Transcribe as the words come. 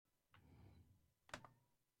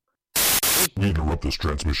We interrupt this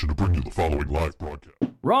transmission to bring you the following live broadcast.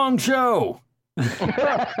 Wrong show.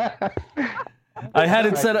 I had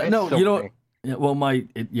it set up. No, you know. Yeah, well,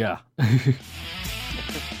 yeah.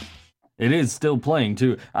 It is still playing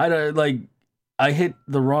too. I hit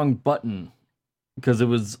the wrong button because it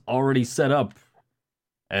was already set up,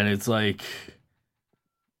 and it's like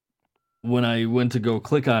when I went to go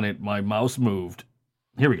click on it, my mouse moved.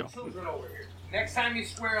 Here we go. Children over here. Next time you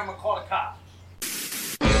swear, I'm gonna call the cops.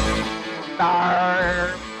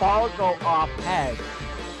 Ball go off head.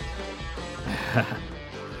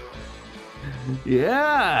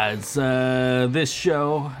 Yeah, it's this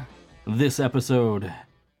show, this episode.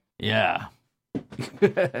 Yeah.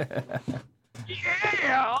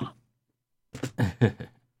 Yeah.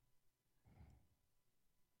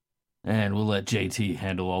 And we'll let JT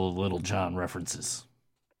handle all the Little John references.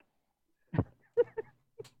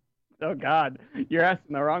 Oh God, you're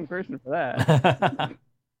asking the wrong person for that.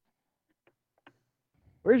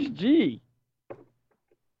 Where's G?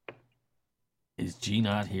 Is G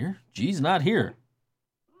not here? G's not here.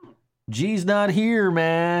 G's not here,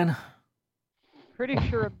 man. Pretty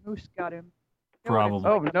sure a moose got him. Probably.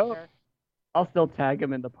 Oh no, I'll still tag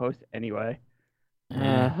him in the post anyway.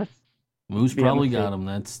 Yeah. Moose probably got him.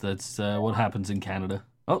 That's what happens in Canada.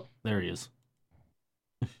 Oh, there he is.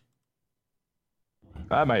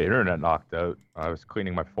 I had my internet knocked out. I was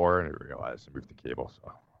cleaning my floor and I realized I moved the cable.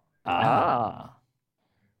 So.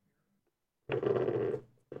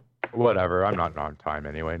 Whatever. I'm not on time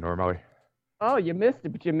anyway. Normally. Oh, you missed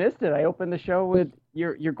it, but you missed it. I opened the show with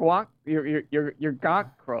your Gonk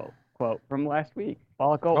quote from last week.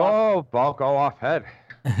 Ball go off head.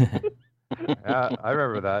 Yeah, I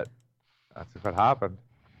remember that. That's what happened.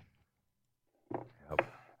 Yep.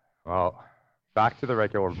 Well, back to the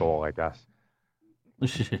regular bowl, I guess.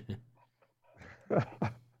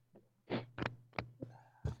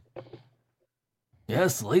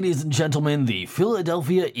 Yes, ladies and gentlemen, the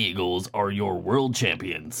Philadelphia Eagles are your world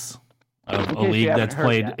champions of a league that's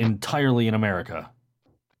played entirely in America.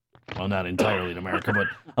 Well, not entirely in America, but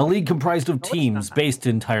a league comprised of teams based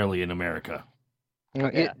entirely in America.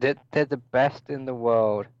 They're the best in the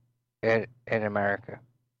world in America.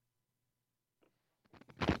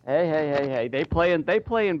 Hey! They play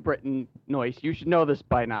in Britain. Noise. You should know this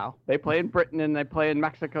by now. They play in Britain and they play in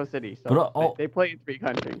Mexico City. So they play in 3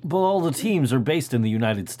 countries. But all the teams are based in the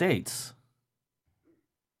United States.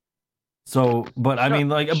 So, but I mean,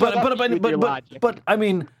 like, but I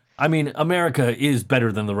mean, America is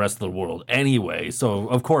better than the rest of the world anyway. So,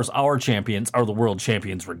 of course, our champions are the world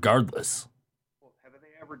champions regardless. Well, have they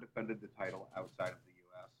ever defended the title outside of the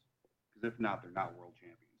U.S.? Because if not, they're not world champions.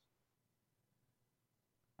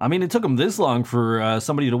 I mean, it took them this long for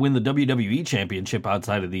somebody to win the WWE Championship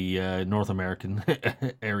outside of the North American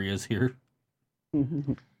areas here.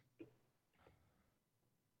 It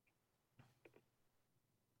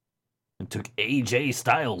took AJ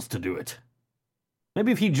Styles to do it.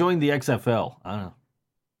 Maybe if he joined the XFL. I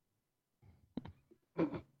don't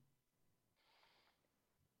know.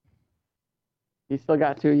 He's still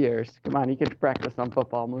got 2 years. Come on, he can practice on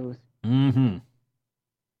football moves. Mm-hmm.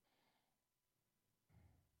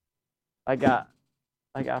 I got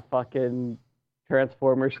fucking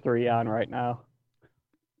Transformers 3 on right now.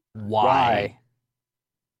 Why?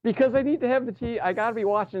 Because I need to have I gotta be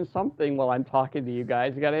watching something while I'm talking to you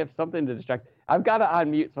guys. I gotta have something to distract. I've got it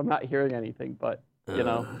on mute, so I'm not hearing anything. But you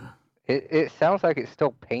know, it sounds like it's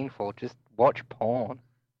still painful. Just watch porn.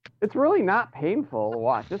 It's really not painful to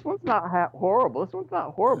watch. This one's not horrible. This one's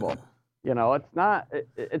not horrible. You know, it's not.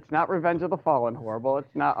 It's not Revenge of the Fallen horrible.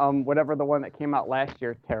 It's not whatever the one that came out last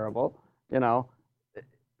year terrible. You know,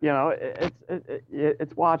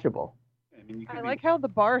 it's watchable. I like how the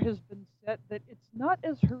bar has been set that it's not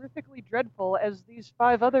as horrifically dreadful as these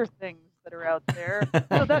 5 other things that are out there,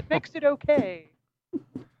 so that makes it okay.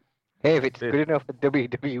 Hey, if it's good enough for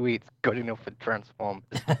WWE, it's good enough for Transformers.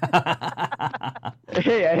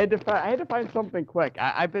 Hey, I had to find something quick.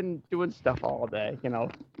 I've been doing stuff all day, you know,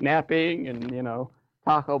 napping and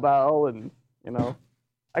Taco Bell and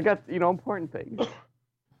I got important things.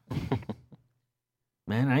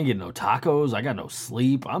 Man, I ain't getting no tacos. I got no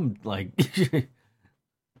sleep. I'm like... Here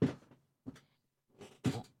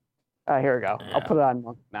we go. Yeah. I'll put it on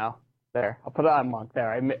Monk now. There. I'll put it on Monk.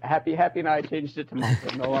 There. I'm happy now I changed it to Monk.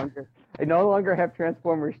 I no longer have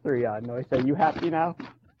Transformers 3 on. No, I say, you happy now?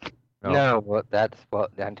 No, but that's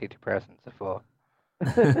what the antidepressants are for.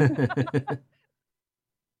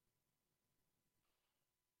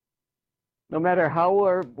 No matter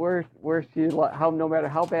how no matter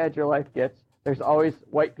how bad your life gets, there's always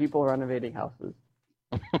white people renovating houses.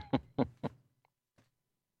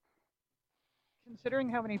 considering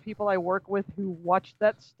how many people I work with who watch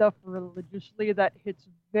that stuff religiously, that hits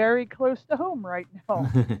very close to home right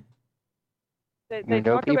now. They You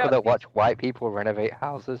know talk people about that watch white people renovate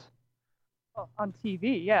houses? on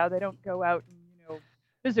TV. Yeah, they don't go out and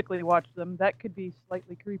physically watch them. That could be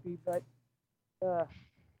slightly creepy, but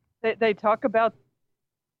they talk about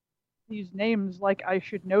these names like I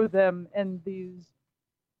should know them, and these,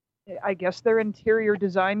 I guess they're interior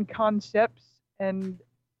design concepts, and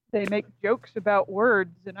they make jokes about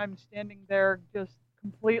words, and I'm standing there just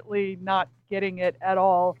completely not getting it at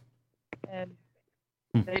all, and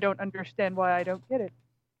they don't understand why I don't get it.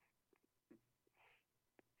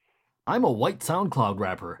 I'm a white SoundCloud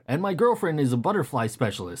rapper, and my girlfriend is a butterfly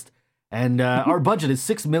specialist, and our budget is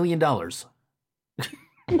 $6 million. that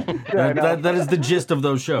is the gist of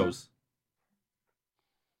those shows.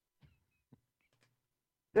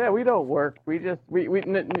 Yeah, we don't work.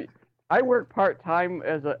 I work part time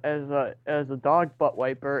as a dog butt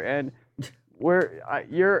wiper, and I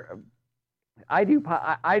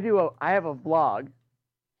have a vlog.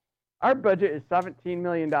 Our budget is $17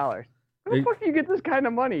 million. Where the fuck do you get this kind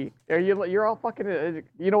of money? You're all fucking.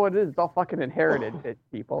 You know what it is? It's all fucking inherited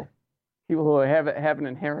people who have an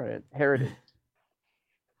inherited heritage.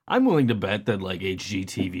 I'm willing to bet that like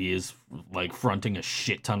HGTV is like fronting a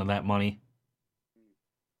shit ton of that money.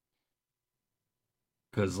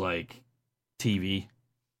 Cause like TV.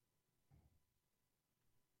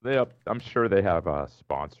 I'm sure they have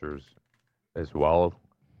sponsors as well,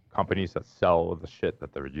 companies that sell the shit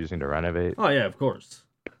that they're using to renovate. Oh yeah, of course.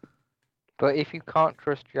 But if you can't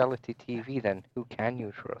trust reality TV, then who can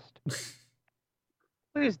you trust?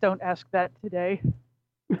 Please don't ask that today.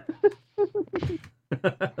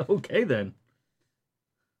 Okay then.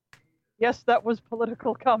 Yes, that was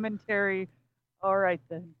political commentary. All right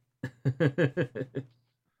then.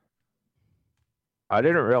 I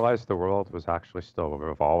didn't realize the world was actually still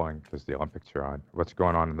revolving because the Olympics are on. What's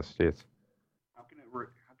going on in the States? How can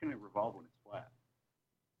it revolve when it's flat?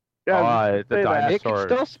 The It dinosaur.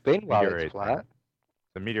 can still spin while meteorite. it's flat.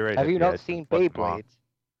 The meteorite. Have hit you the not ice seen and flipped them off. Beyblades?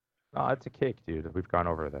 No, it's a cake, dude. We've gone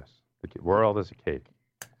over this. The world is a cake.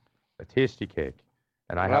 A tasty cake.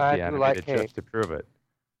 And I Well, have I the do animated like GIFs cake. to prove it.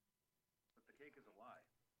 But the cake is a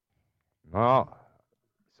lie. Well,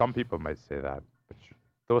 some people might say that, but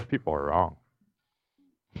those people are wrong.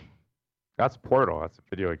 That's Portal. That's a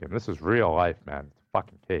video game. This is real life, man. It's a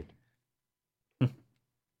fucking cake.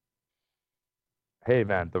 Hey,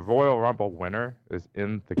 man, the Royal Rumble winner is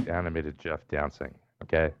in the animated GIF dancing.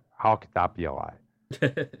 Okay? How could that be a lie?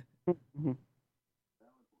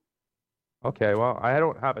 Okay, well, I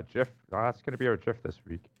don't have a GIF. That's going to be our GIF this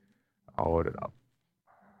week. I'll load it up.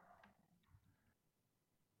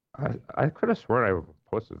 I could have sworn I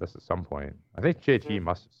posted this at some point. I think JT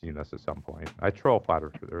must have seen this at some point. I troll flat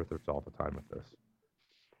earthers all the time with this.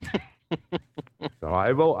 So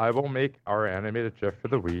I will make our animated GIF for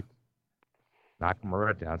the week.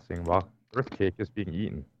 Nakamura dancing while Earth Cake is being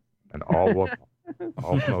eaten, and all will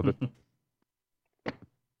know that.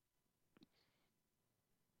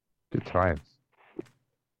 Good times.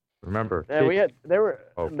 Remember. Yeah, cake- there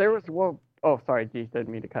Oh. was one. Oh, sorry, G, didn't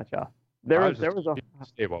mean to cut you off. There was a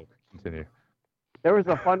stable. Continue. There was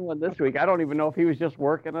a fun one this week. I don't even know if he was just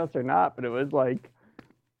working us or not, but it was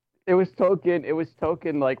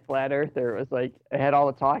token like flat earther. It was like it had all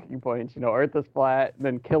the talking points, Earth is flat, and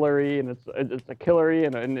then Hillary, and it's a Hillary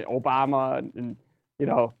and Obama, and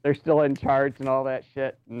they're still in charge and all that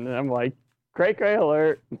shit. And I'm like, cray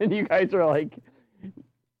alert, and you guys are like,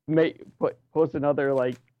 post another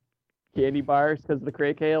like candy bars because the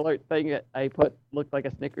cray alert thing that I put looked like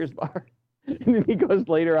a Snickers bar. And then he goes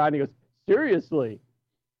later on, he goes, seriously,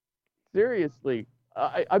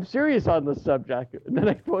 I'm serious on this subject. And then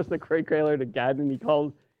I post the Craig alert again, and he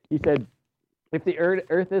said, if the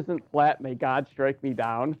earth isn't flat, may God strike me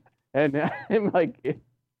down. And I'm like,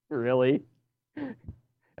 really? And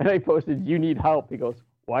I posted, you need help. He goes,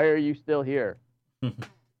 why are you still here?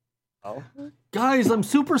 Oh, guys, I'm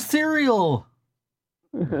super cereal.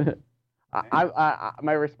 My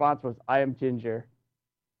response was, I am Ginger.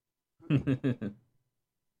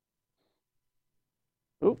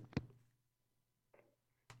 Oop.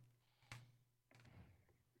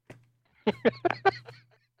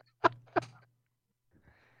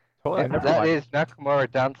 That is Nakamura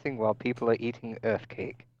dancing while people are eating Earth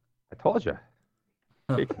Cake. I told you.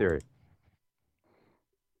 Cake theory.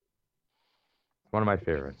 It's one of my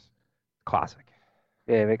favorites. Classic.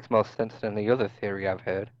 Yeah, it makes more sense than the other theory I've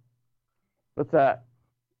heard. What's that?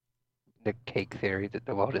 The cake theory, that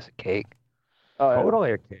the world is a cake. Oh,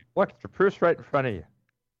 Totally a cake. Look, it's your proof's right in front of you.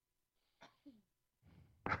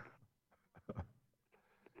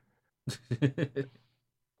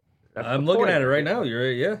 I'm looking at it right now. You're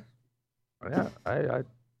right, yeah. Yeah, I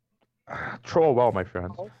troll well, my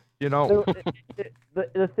friends. You know, So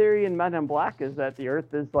the theory in Men in Black is that the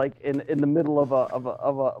Earth is like in the middle of a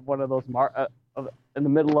one of those in the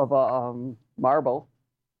middle of a marble.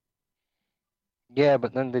 Yeah,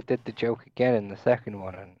 but then they did the joke again in the second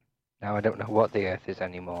one, and now I don't know what the Earth is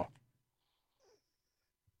anymore.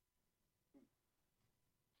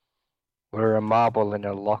 We're a marble in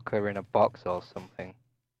a locker in a box or something.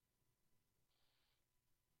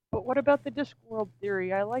 But what about the Discworld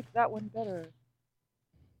theory? I like that one better.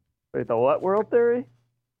 Wait, the what world theory?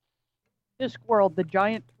 Discworld, the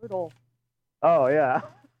giant turtle. Oh yeah.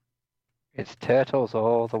 It's turtles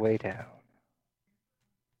all the way down.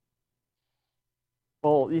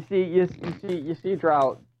 Well, you see,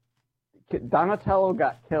 Drought. Donatello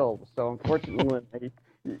got killed, so unfortunately,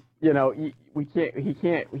 you know, they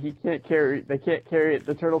can't carry it.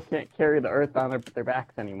 The turtles can't carry the Earth on their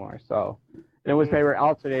backs anymore. So, it was they were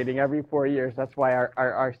alternating every 4 years. That's why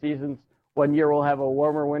our seasons. 1 year we'll have a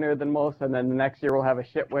warmer winter than most, and then the next year we'll have a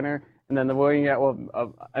shit winter, and then the following year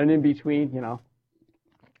an in between. You know.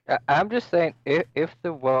 I'm just saying, if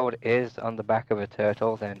the world is on the back of a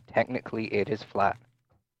turtle, then technically it is flat.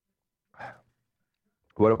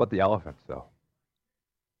 what about the elephants, though?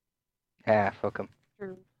 Ah, fuck 'em.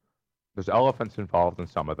 Sure. There's elephants involved in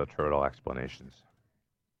some of the turtle explanations.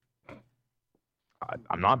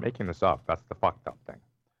 I'm not making this up. That's the fucked up thing.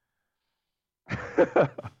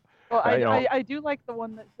 Well, You know, I do like the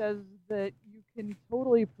one that says that you can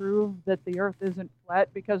totally prove that the Earth isn't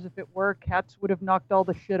flat because if it were, cats would have knocked all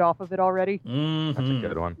the shit off of it already. Mm-hmm. That's a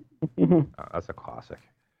good one. That's a classic.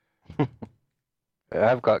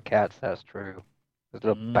 I've got cats, that's true. Those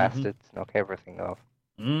little Mhm. bastards knock everything off.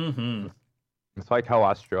 Mm-hmm. It's like how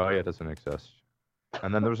Australia doesn't exist.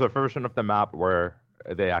 And then there's a version of the map where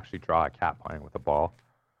they actually draw a cat playing with a ball.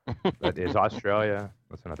 That is Australia.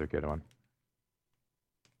 That's another good one.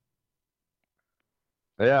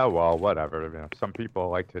 Yeah, well, whatever. You know, some people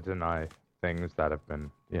like to deny things that have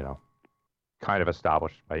been, you know, kind of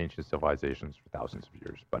established by ancient civilizations for thousands of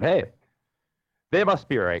years. But hey, they must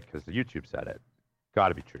be right because the YouTube said it. Got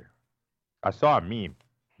to be true. I saw a meme.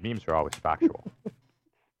 Memes are always factual.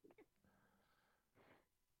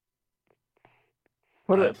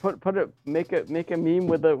 Make a meme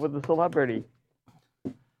with a celebrity.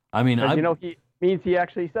 I mean, You know, he means he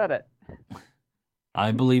actually said it.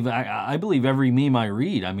 I believe every meme I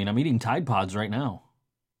read. I mean, I'm eating Tide Pods right now.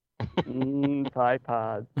 Tide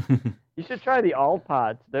Pods. You should try the All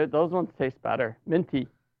Pods. Those ones taste better. Minty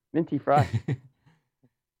fresh.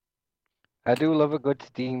 I do love a good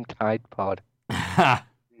steamed Tide Pod. Can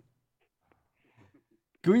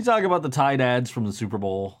we talk about the Tide ads from the Super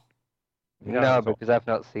Bowl? No, because I've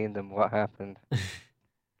not seen them. What happened?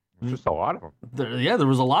 There's just a lot of them. There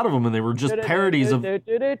was a lot of them, and they were just parodies of.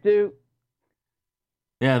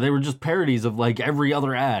 Yeah, they were just parodies of like every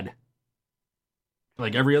other ad,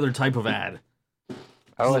 like every other type of ad.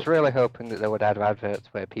 I was really hoping that they would have adverts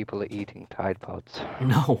where people are eating Tide Pods.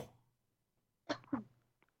 No.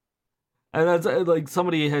 And that's like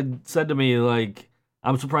somebody had said to me, like,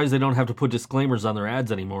 I'm surprised they don't have to put disclaimers on their ads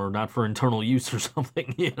anymore, not for internal use or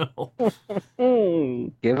something, you know?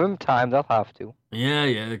 Give them time, they'll have to.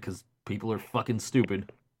 Yeah, because people are fucking stupid.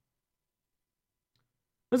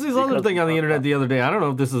 There's this other thing on the internet the other day. I don't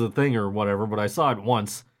know if this is a thing or whatever, but I saw it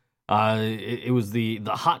once. It was the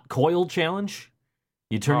hot coil challenge.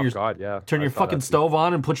 You turn your fucking stove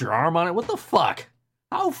on and put your arm on it. What the fuck?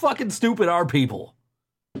 How fucking stupid are people?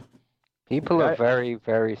 People are very,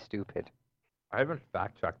 very stupid. I haven't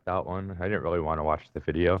fact-checked that one. I didn't really want to watch the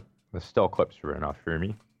video. The still clips were enough for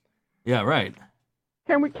me. Yeah, right.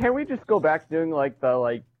 Can we just go back to doing like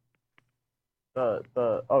the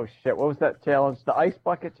oh shit, what was that challenge? The ice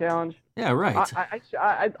bucket challenge? Yeah, right.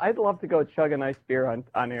 I'd love to go chug an ice beer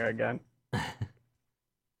on here again. At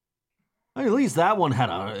least that one had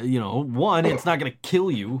one, it's not going to kill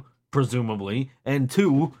you, presumably, and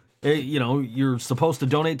two, you're supposed to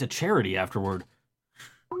donate to charity afterward.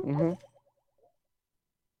 Mm-hmm.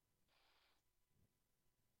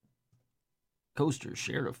 Coaster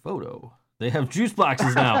shared a photo. They have juice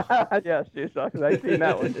boxes now. Yes, juice boxes. I've seen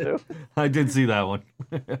that one too. I did see that one.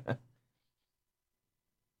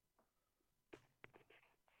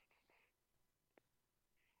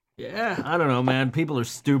 Yeah, I don't know, man. People are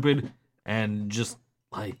stupid, and just,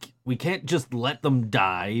 like, we can't just let them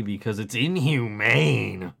die because it's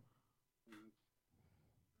inhumane.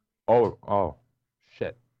 Oh,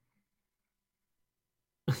 shit.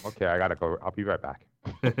 Okay, I gotta go. I'll be right back.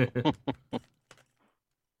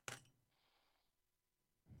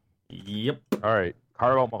 Yep. All right.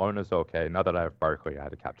 Karl Malone is okay. Now that I have Barkley, I had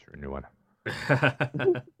to capture a new one.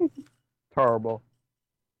 Terrible.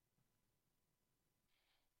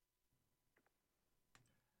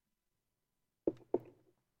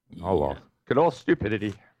 Oh well. Good old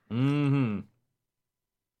stupidity. Mm-hmm.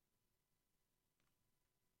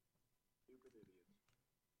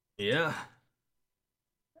 Yeah.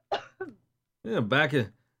 Yeah, back in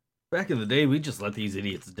the day, we just let these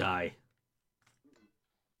idiots die.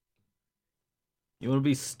 You want to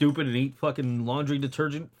be stupid and eat fucking laundry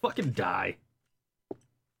detergent? Fucking die.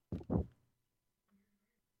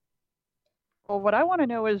 Well, what I want to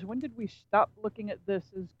know is when did we stop looking at this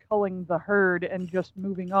as culling the herd and just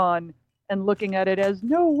moving on and looking at it as,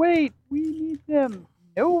 no, wait, we need them.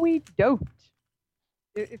 No, we don't.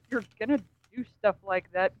 If you're going to do stuff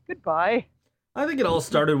like that, goodbye. I think it all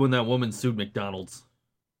started when that woman sued McDonald's.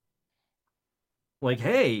 Like,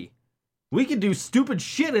 hey, we can do stupid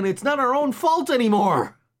shit and it's not our own fault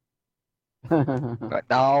anymore.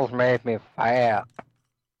 McDonald's made me fat.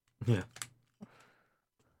 Yeah.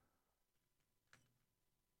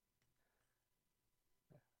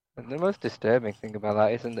 And the most disturbing thing about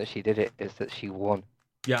that isn't that she did it, is that she won.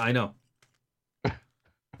 Yeah, I know.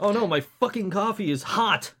 Oh no, my fucking coffee is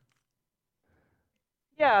hot.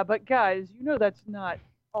 Yeah, but guys, you know that's not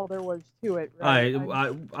all there was to it, right?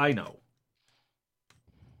 I know.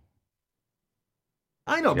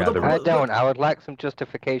 I know, Yeah, but I don't. I would like some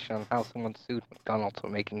justification on how someone sued McDonald's for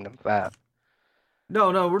making them fat. No,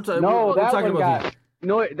 we're talking one about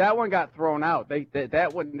that one got thrown out.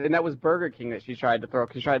 That one, and that was Burger King that she tried to throw.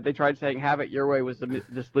 Because they tried saying "Have it your way" was a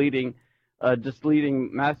misleading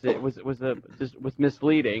message. Was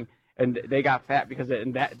misleading, and they got fat because of it,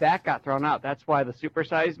 and that got thrown out. That's why the Super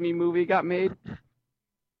Size Me movie got made.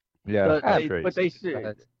 Yeah, but they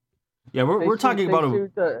sued. Yeah, we're talking about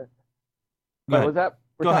a. What was that?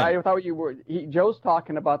 Go ahead. I thought you were. Joe's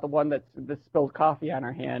talking about the one that spilled coffee on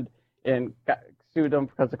her hand and sued him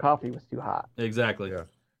because the coffee was too hot. Exactly. Yeah.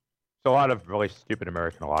 So a lot of really stupid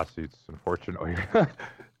American lawsuits, unfortunately,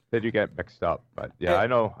 they do get mixed up. But yeah, I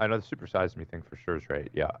know the Super Size Me thing for sure is right.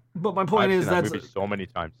 Yeah. But my point is that movie so many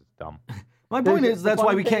times it's dumb. My point is that's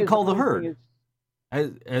why we can't call the herd,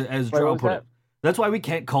 as Drow put it. That's why we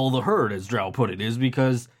can't call the herd, as Drow put it, is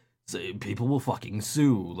because people will fucking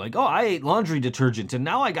sue. Like, oh, I ate laundry detergent and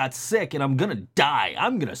now I got sick and I'm gonna die.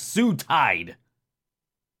 I'm gonna sue Tide.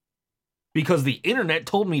 Because the internet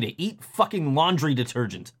told me to eat fucking laundry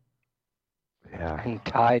detergent. Yeah. And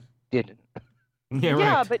Tide didn't. Yeah, right.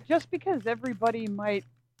 Yeah, but just because everybody might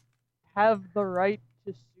have the right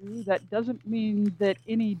to sue, that doesn't mean that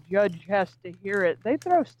any judge has to hear it. They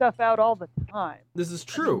throw stuff out all the time. This is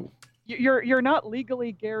true. You're not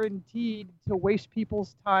legally guaranteed to waste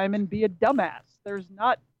people's time and be a dumbass. There's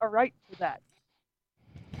not a right to that.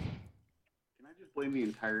 Can I just blame the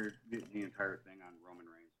entire thing on Roman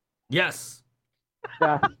Reigns? Yes.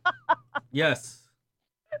 Yeah. Yes.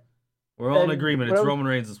 We're all in And agreement. It's Roman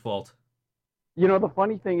Reigns' fault. You know, the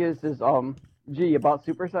funny thing is about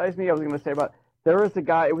Super Size Me, I was going to say there was a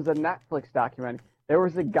guy, it was a Netflix documentary. There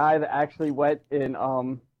was a guy that actually went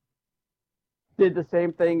and did the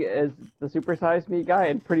same thing as the Super Size Me guy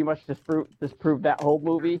and pretty much disproved that whole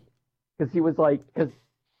movie. Because he was like,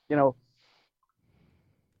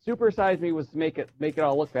 Super Size Me was to make it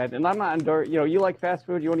all look bad. And I'm not you like fast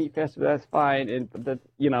food, you want to eat fast food, that's fine.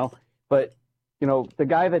 But the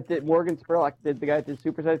guy that did Morgan Spurlock the guy that did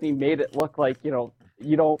Super Size Me made it look like, you're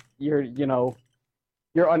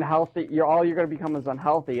unhealthy. All you're going to become is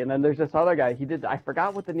unhealthy. And then there's this other guy. I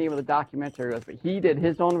forgot what the name of the documentary was, but he did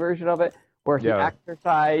his own version of it where he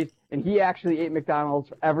exercised and he actually ate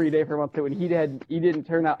McDonald's every day for a month too. And he didn't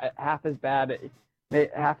turn out half as bad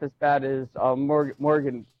as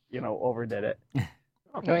Morgan, overdid it.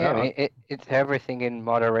 No, yeah, I mean, it's everything in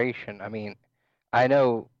moderation. I mean, I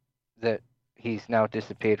know that he's now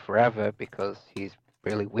disappeared forever because he's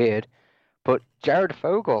really weird, but Jared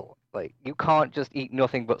Fogle, like, you can't just eat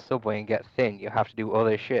nothing but Subway and get thin. You have to do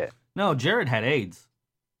other shit. No, Jared had AIDS.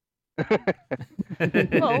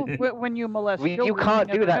 Well, when you molest children, you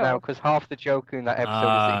can't do that know. now because half the joke in that episode is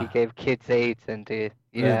that he gave kids AIDS and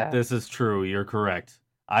yeah. This is true. You're correct.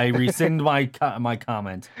 I rescind my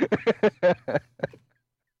comment.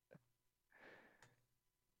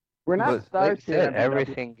 We're not But stars like I here. said,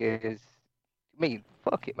 everything is. I mean,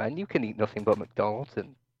 fuck it, man. You can eat nothing but McDonald's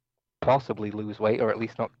and possibly lose weight, or at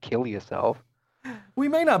least not kill yourself. We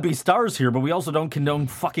may not be stars here, but we also don't condone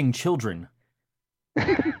fucking children.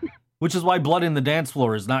 Which is why Blood in the Dance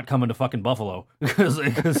Floor is not coming to fucking Buffalo. Because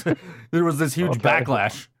there was this huge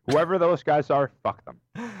backlash. Whoever those guys are, fuck them.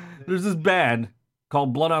 There's this band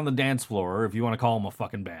called Blood on the Dance Floor, if you want to call them a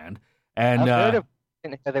fucking band. And I've heard of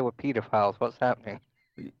didn't hear they were pedophiles. What's happening?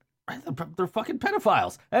 They're fucking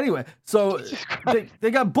pedophiles. Anyway, so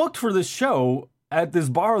they got booked for this show at this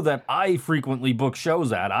bar that I frequently book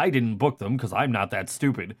shows at. I didn't book them because I'm not that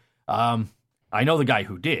stupid. I know the guy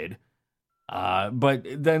who did. But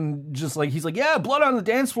then just like, he's like, yeah, Blood on the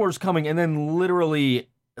Dance Floor is coming. And then literally,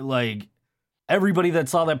 like, everybody that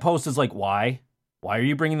saw that post is like, why? Why are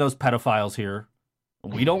you bringing those pedophiles here?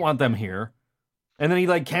 We don't want them here. And then he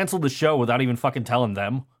like canceled the show without even fucking telling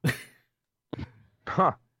them.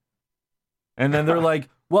 Huh. And then they're like,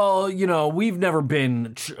 well, you know, we've never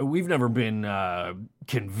been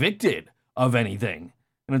convicted of anything.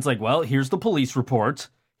 And it's like, well, here's the police report.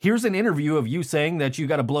 Here's an interview of you saying that you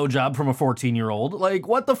got a blowjob from a 14-year-old. Like,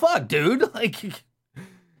 what the fuck, dude? Like,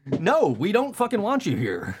 no, we don't fucking want you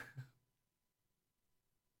here.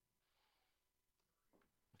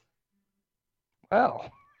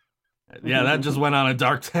 Well. Yeah, that just went on a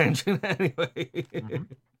dark tangent anyway. Mm-hmm.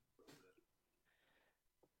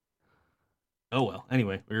 Oh, well.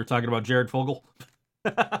 Anyway, we were talking about Jared Fogle.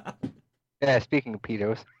 Yeah, speaking of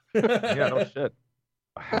pedos. Yeah, no shit.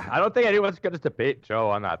 I don't think anyone's going to debate Joe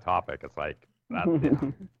on that topic. It's like,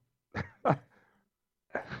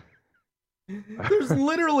 There's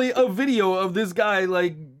literally a video of this guy,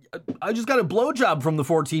 like, I just got a blowjob from the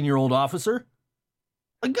 14-year-old officer.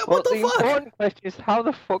 Like, what the fuck? The important question is, how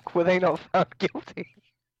the fuck were they not found guilty?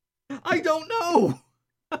 I don't know.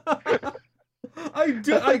 I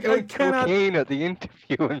cannot. Cocaine at the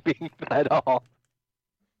interview and being let off.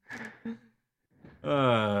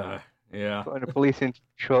 Yeah. Going to police in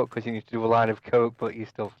short because you need to do a line of coke, but you're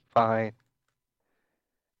still fine.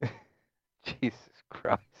 Jesus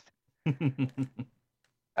Christ.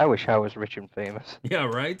 I wish I was rich and famous. Yeah,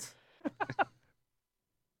 right?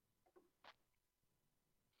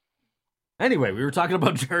 Anyway, we were talking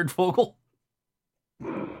about Jared Fogle.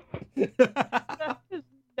 That is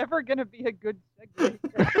never going to be a good segue.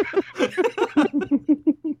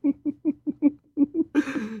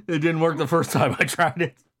 It didn't work the first time I tried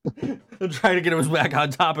it. I'm trying to get us back on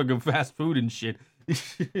topic of fast food and shit.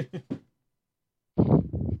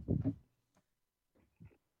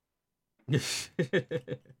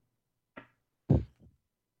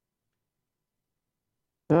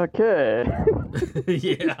 Okay.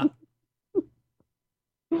 Yeah.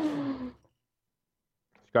 you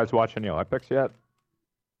guys watching the Olympics yet?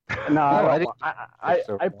 No, I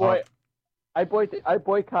I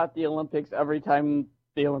boycott the Olympics every time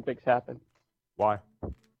the Olympics happen Why?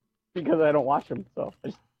 because I don't watch them. So I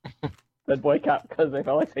just said boycott because I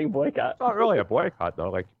felt like saying boycott. It's not really a boycott though.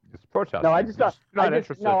 Like it's protest. No, I just You're not I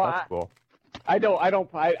just- interested. no, That's cool. I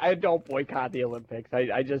don't boycott the Olympics.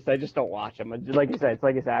 I just don't watch them. Like you said,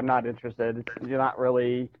 I'm not interested. You're not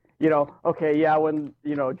really, okay, yeah, when,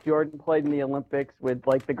 Jordan played in the Olympics with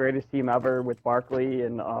like the greatest team ever with Barkley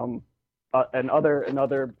and Karl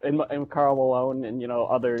Malone and,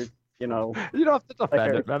 others, You don't have to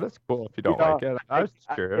defend it, man. It's cool if you don't like it. I was just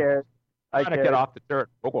curious. I Trying to get off the Jared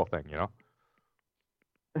Fogle thing,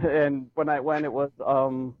 And when it was,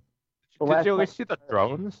 Did you at least see the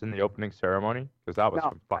drones in the opening ceremony? Because that was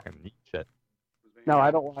some fucking neat shit. No,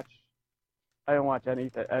 I don't watch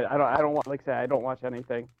anything. I don't want, like I say, I don't watch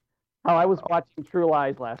anything. Oh, I was watching True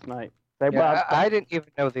Lies last night. I didn't even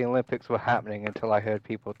know the Olympics were happening until I heard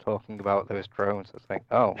people talking about those drones. It's like,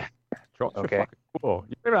 oh, Drones okay. are fucking cool.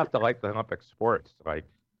 You don't have to like the Olympic sports. Like,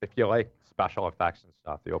 if you like special effects and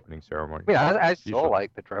stuff, the opening ceremony. Yeah, I You still should-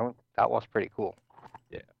 like the drone. That was pretty cool.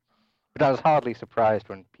 Yeah. But I was hardly surprised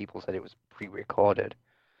when people said it was pre-recorded.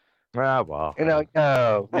 Ah, well. No,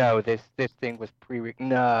 this thing was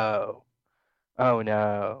no. Oh,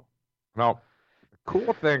 no. No. The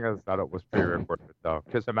cool thing is that it was pre-recorded, though.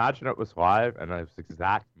 Because imagine it was live, and at this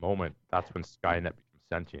exact moment, that's when Skynet becomes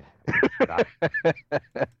sentient.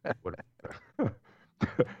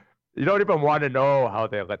 You don't even want to know how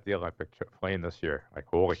they let the Olympic plane this year. Like,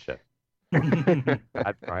 holy shit.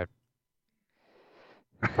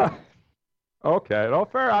 Okay, no,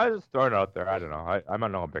 fair. I just throw it out there. I don't know. I'm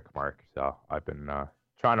an Olympic mark, so I've been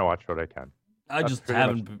trying to watch what I can. I That's just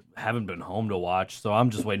pretty haven't been home to watch, so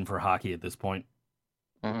I'm just waiting for hockey at this point.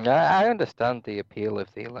 I understand the appeal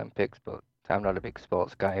of the Olympics, but I'm not a big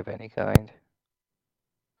sports guy of any kind.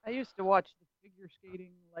 I used to watch the figure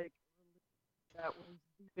skating, like, that was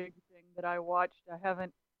the big thing that I watched. I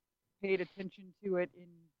haven't paid attention to it in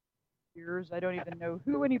years. I don't even know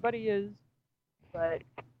who anybody is, but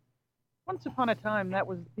once upon a time, that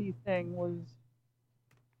was the thing, was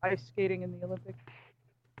ice skating in the Olympics.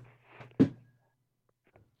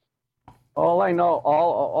 All I know,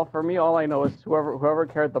 all for me, all I know is whoever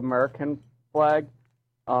carried the American flag,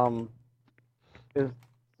 is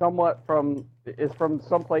somewhat from is from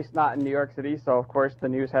someplace not in New York City, so of course the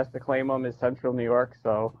news has to claim him as Central New York.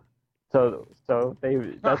 So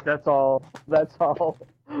that's all. That's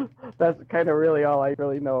kind of really all I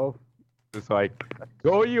really know. It's like,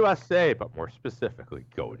 go USA, but more specifically,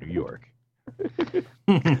 go New York.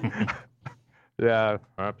 Yeah,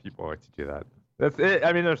 people like to do that. That's it.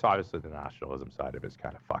 I mean, there's obviously the nationalism side of it's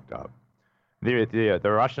kind of fucked up. The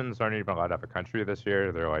Russians aren't even allowed to have a country this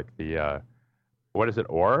year. They're like the what is it?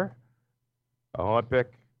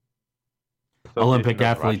 Olympic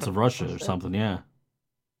Athletes of Russia or something. Yeah.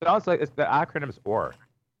 Sounds like the acronym is OR.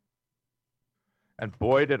 And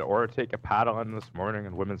boy, did OR take a paddle in this morning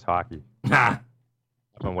in women's hockey. I've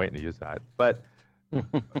been waiting to use that, but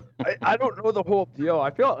I don't know the whole deal.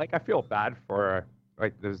 I feel bad for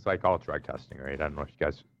there's all drug testing, right? I don't know if you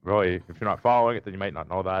guys really, if you're not following it, then you might not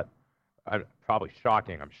know that. Probably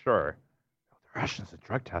shocking, I'm sure. The Russians are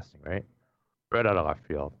drug testing, right? Right out of left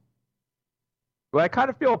field. Well, I kind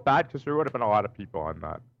of feel bad because there would have been a lot of people on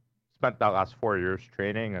that. Spent that last 4 years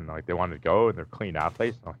training and they wanted to go and they're clean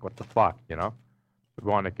athletes. And I'm like, what the fuck, We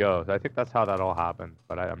want to go. So I think that's how that all happened,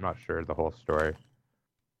 but I'm not sure the whole story.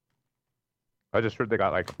 I just heard they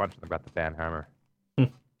got a bunch of them got the ban hammer. A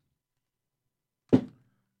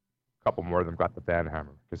couple more of them got the ban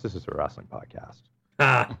hammer because this is a wrestling podcast.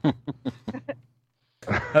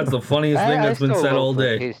 That's the funniest thing that's been said all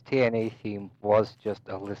day. His TNA theme was just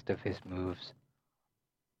a list of his moves.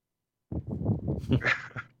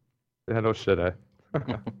 Yeah, no shit, eh?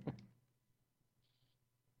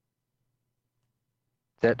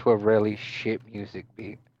 Set to a really shit music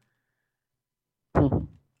beat.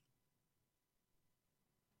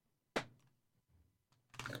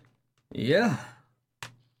 Yeah,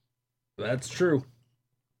 that's true.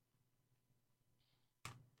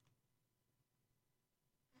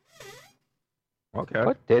 Okay.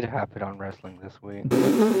 What did happen on wrestling this week?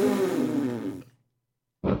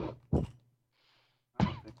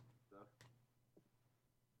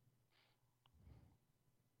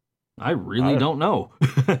 I really don't know.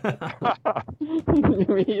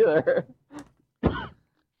 Me either.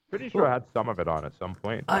 Pretty sure I had some of it on at some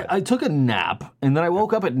point. I took a nap, and then I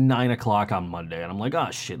woke up at 9 o'clock on Monday, and I'm like, oh,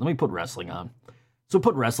 shit, let me put wrestling on. So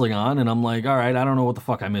put wrestling on, and I'm like, all right, I don't know what the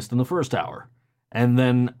fuck I missed in the first hour. And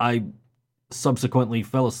then I subsequently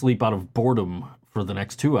fell asleep out of boredom for the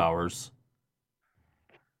next 2 hours.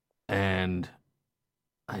 And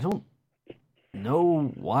I don't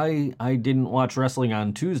know why I didn't watch wrestling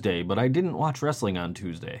on Tuesday, but I didn't watch wrestling on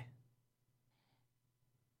Tuesday.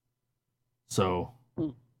 So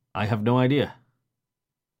I have no idea.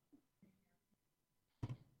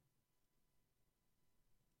 I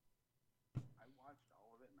watched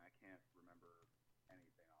all of it and I can't remember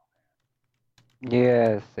anything offhand.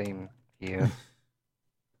 Yeah, same here.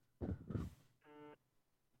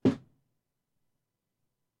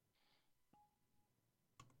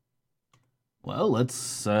 Well,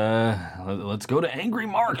 let's go to Angry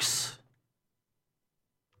Marks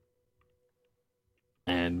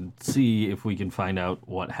and see if we can find out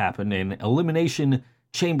what happened in Elimination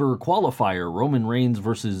Chamber qualifier. Roman Reigns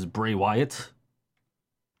versus Bray Wyatt.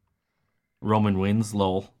 Roman wins,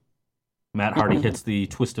 lol. Matt Hardy hits the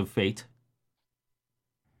twist of fate.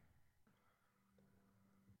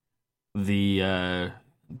 The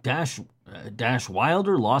Dash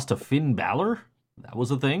Wilder lost to Finn Balor. That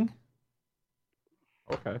was a thing.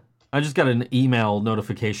 Okay. I just got an email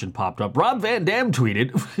notification popped up. Rob Van Dam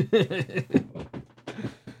tweeted.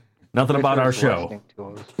 Nothing about our show.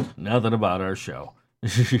 Nothing about our show.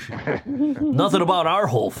 Nothing about our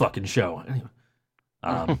whole fucking show. Anyway,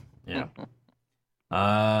 yeah.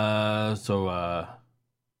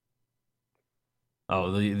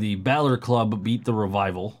 The Balor Club beat the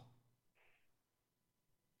Revival.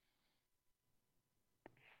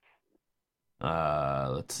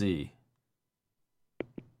 Let's see.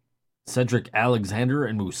 Cedric Alexander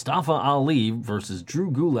and Mustafa Ali versus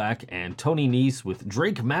Drew Gulak and Tony Nese with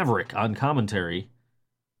Drake Maverick on commentary.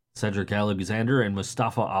 Cedric Alexander and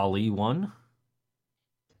Mustafa Ali won.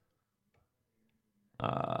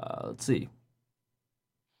 Let's see.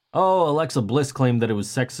 Oh, Alexa Bliss claimed that it was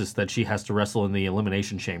sexist that she has to wrestle in the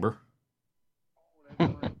Elimination Chamber. Oh,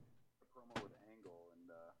 that's right. The promo with Angle,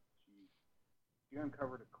 and she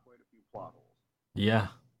uncovered quite a few plot holes. Yeah.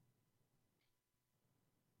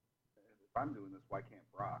 If I'm doing this, why can't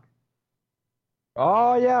Brock?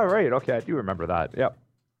 Oh, yeah, right. Okay, I do remember that. Yep.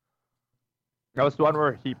 That was the one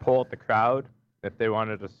where he polled the crowd if they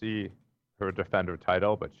wanted to see her defend her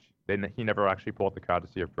title, but he never actually polled the crowd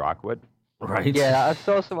to see if Brock would. Right. Yeah, I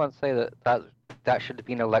saw someone say that should have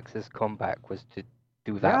been Alexa's comeback, was to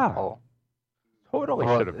do that poll. totally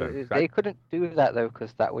Well, should have been. they couldn't do that though,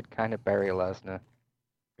 because that would kind of bury Lesnar.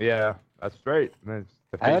 Yeah, that's right.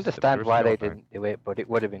 I understand why they didn't do it, but it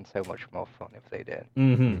would have been so much more fun if they did.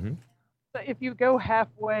 Mm-hmm. But if you go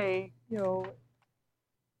halfway, it's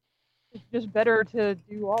just better to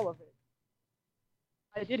do all of it.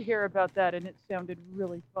 I did hear about that, and it sounded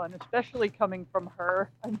really fun, especially coming from her.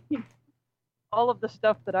 I mean, all of the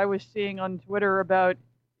stuff that I was seeing on Twitter about,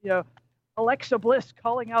 Alexa Bliss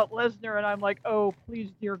calling out Lesnar, and I'm like, oh, please,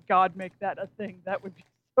 dear God, make that a thing. That would be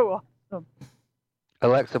so awesome.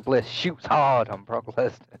 Alexa Bliss shoots hard on Brock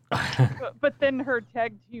Lesnar. but then her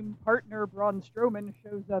tag team partner, Braun Strowman,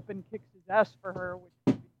 shows up and kicks his ass for her.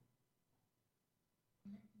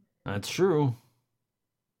 That's true.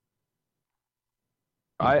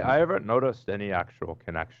 I haven't noticed any actual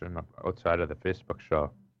connection outside of the Facebook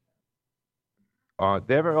show.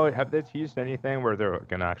 They haven't really, have they teased anything where they're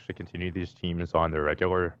going to actually continue these teams on their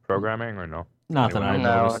regular programming or no? Not that I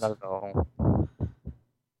noticed. No, not at all.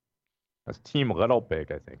 That's Team Little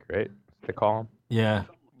Big, I think, right? They call them. Yeah.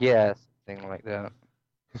 Yeah, something like that.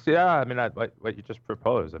 Yeah, I mean, what you just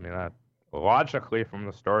proposed. I mean, that logically from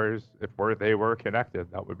the stories, if they were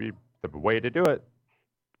connected, that would be the way to do it.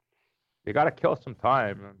 You got to kill some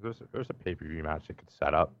time. There's a pay-per-view match you could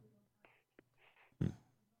set up.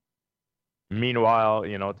 Meanwhile,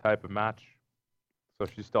 type of match. So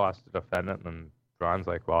she still has to defend it, and Braun's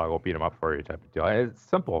like, "Well, I will beat him up for you," type of deal. It's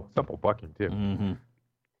simple booking too. Mm-hmm.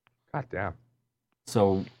 God damn.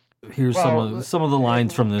 So here's some of the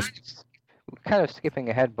lines from this. Kind of skipping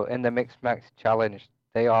ahead, but in the Mixed Match Challenge,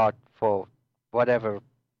 they are, for whatever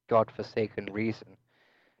godforsaken reason,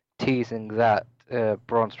 teasing that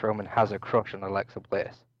Braun Strowman has a crush on Alexa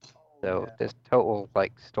Bliss. So there's total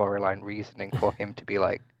storyline reasoning for him to be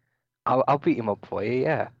like, I'll beat him up for you,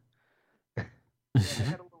 yeah. Yeah, they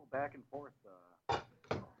had a little back and forth. Was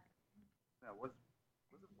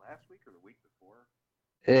it last week or the week before?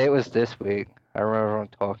 It was this week. I remember everyone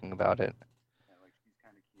talking about it. Yeah, she's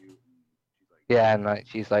kind of cute, and she's like. Yeah, and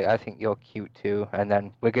she's like, I think you're cute too, and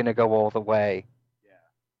then we're gonna go all the way. Yeah.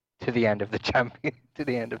 To the end of the to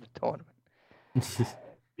the end of the tournament.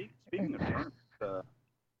 Speaking of tournaments,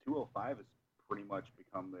 205 has pretty much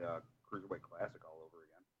become the Cruiserweight Classic all over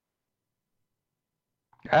again.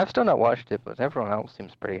 I've still not watched it, but everyone else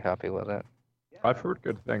seems pretty happy with it. Yeah, I've heard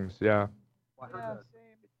good things. Yeah. Well, I heard that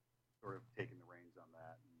it's sort of taking the reins on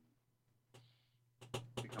that and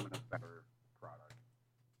becoming a better product.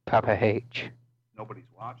 Papa H. Nobody's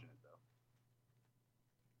watching it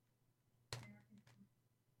though.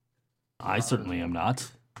 I certainly am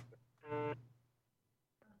not.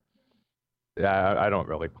 Yeah, I don't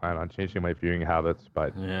really plan on changing my viewing habits,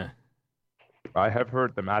 but Yeah. I have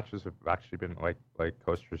heard the matches have actually been like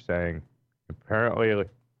Coaster's saying. Apparently,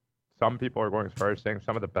 some people are going as far as saying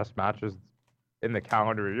some of the best matches in the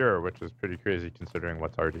calendar year, which is pretty crazy considering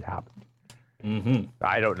what's already happened. Mm-hmm.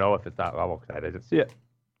 I don't know if it's that level because I didn't see it.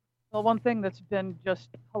 Well, one thing that's been just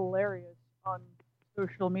hilarious on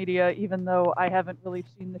social media, even though I haven't really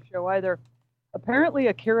seen the show either, apparently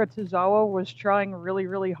Akira Tozawa was trying really,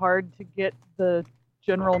 really hard to get the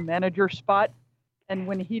general manager spot, and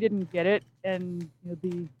when he didn't get it, and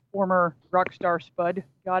the former Rockstar Spud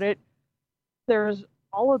got it, there's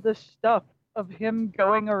all of this stuff of him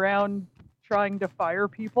going around trying to fire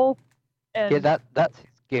people. And Yeah, that's his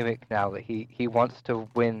gimmick now, that he wants to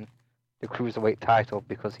win the Cruiserweight title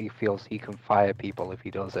because he feels he can fire people if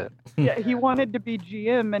he does it. yeah, he wanted to be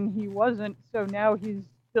GM and he wasn't, so now he's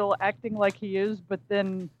still acting like he is, but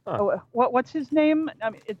then what's his name?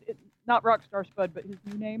 I mean, it's not Rockstar Spud, but his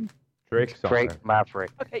new name. Drake something. Drake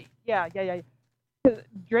Maverick. Okay, yeah. 'Cause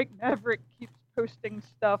Drake Maverick keeps posting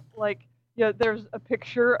stuff like, there's a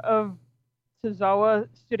picture of Tozawa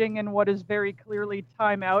sitting in what is very clearly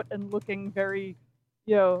timeout and looking very,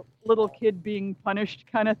 little kid being punished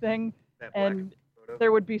kind of thing. That black And photo.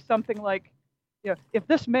 there would be something like, if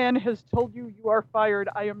this man has told you you are fired,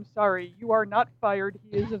 I am sorry. You are not fired.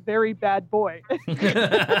 He is a very bad boy. I've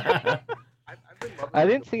been loving I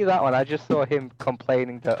didn't see that one. I just saw him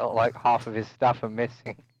complaining that half of his stuff are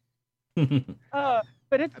missing.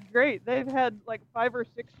 But it's great. They've had 5 or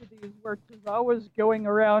 6 of these where Tozawa's going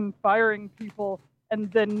around firing people,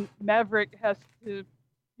 and then Maverick has to,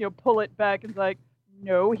 pull it back and like,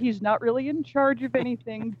 no, he's not really in charge of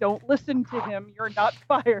anything. Don't listen to him. You're not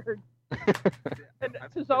fired. And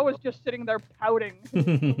Tozawa's just sitting there pouting.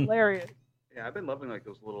 It's hilarious. Yeah, I've been loving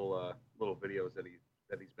those little videos that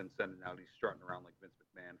he's been sending out. He's strutting around like Vince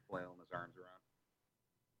McMahon, flailing his arms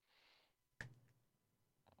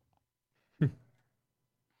around.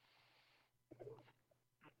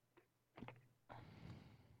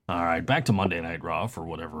 All right, back to Monday Night Raw for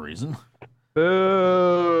whatever reason.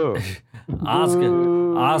 Boo!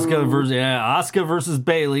 Asuka versus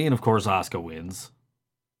Bayley, and of course Asuka wins.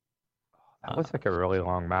 That was like a really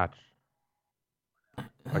long match.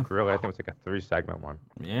 Like really, I think it was like a 3-segment one.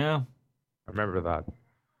 Yeah. I remember that.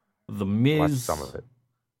 The Miz Watched some of it.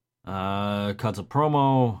 Cuts a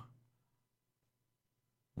promo.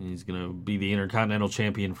 He's gonna be the Intercontinental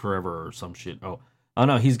Champion forever or some shit. Oh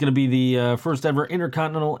no, he's gonna be the first ever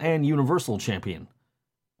Intercontinental and Universal Champion.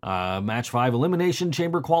 Match 5, Elimination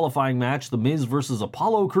Chamber qualifying match, The Miz versus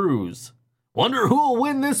Apollo Crews. Wonder who'll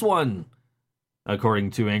win this one? According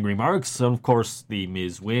to Angry Marks, of course, The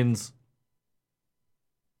Miz wins.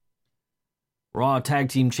 Raw Tag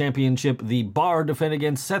Team Championship, The Bar defend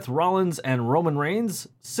against Seth Rollins and Roman Reigns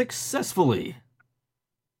successfully.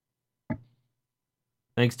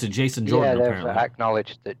 Thanks to Jason Jordan, they've apparently.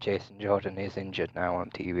 acknowledged that Jason Jordan is injured now on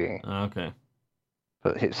TV. Okay.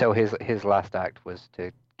 But so his last act was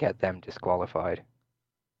to get them disqualified.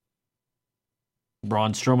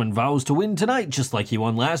 Braun Strowman vows to win tonight, just like he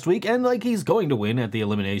won last week, and like he's going to win at the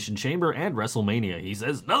Elimination Chamber and WrestleMania. He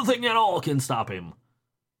says nothing at all can stop him.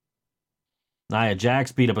 Nia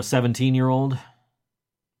Jax beat up a 17-year-old.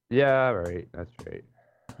 Yeah, right. That's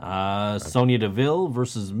right. Sonya Deville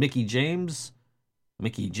versus Mickie James.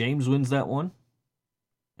 Mickie James wins that one.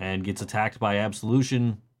 And gets attacked by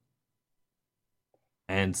Absolution.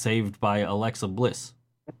 And saved by Alexa Bliss.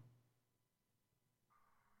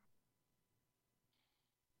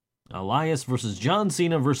 Elias versus John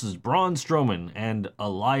Cena versus Braun Strowman. And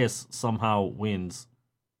Elias somehow wins.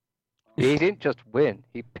 He didn't just win.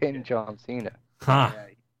 He pinned John Cena. Ha!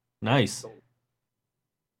 Nice.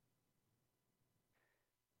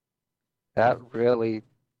 That really,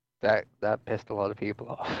 that pissed a lot of people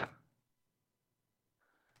off.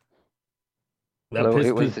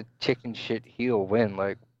 It was a chicken shit heel win.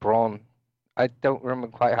 Like Braun, I don't remember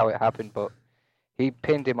quite how it happened, but he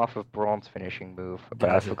pinned him off of Braun's finishing move. But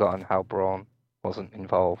I've forgotten how Braun wasn't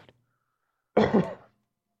involved. So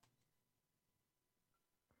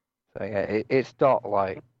yeah, it's not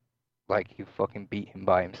like you fucking beat him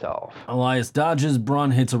by himself. Elias dodges.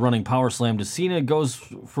 Braun hits a running power slam to Cena. Goes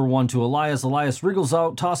for one to Elias. Elias wriggles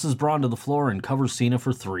out, tosses Braun to the floor, and covers Cena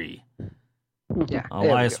for 3. Yeah.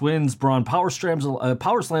 Elias wins. Braun power slams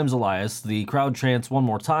Elias. The crowd chants one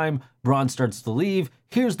more time. Braun starts to leave.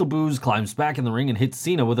 Hears the boos, climbs back in the ring, and hits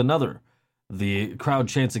Cena with another. The crowd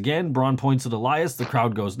chants again. Braun points at Elias. The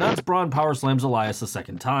crowd goes nuts. Braun power slams Elias a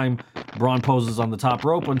second time. Braun poses on the top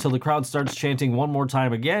rope until the crowd starts chanting one more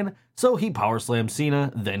time again. So he power slams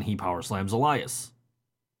Cena. Then he power slams Elias.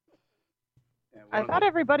 I thought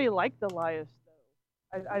everybody liked Elias,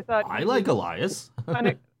 though. I thought I like Elias.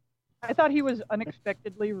 I thought he was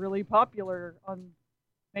unexpectedly really popular on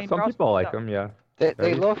main roster. Some people like him, yeah.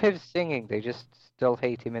 They love his singing. They just still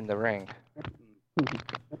hate him in the ring.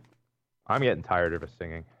 I'm getting tired of his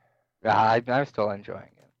singing. I'm still enjoying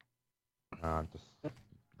it. Just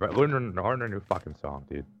learn a new fucking song,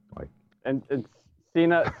 dude. Like, and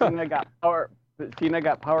Cena got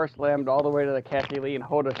power slammed all the way to the Kathie Lee and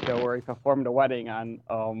Hoda show where he performed a wedding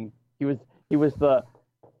on.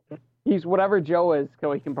 He's whatever Joe is,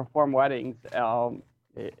 so he can perform weddings.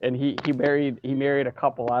 And he married a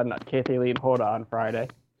couple on Kathie Lee and Hoda on Friday.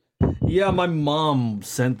 Yeah, my mom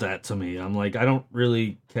sent that to me. I'm like, I don't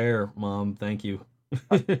really care, Mom. Thank you.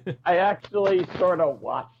 I actually sort of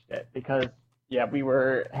watched it because, we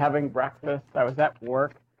were having breakfast. I was at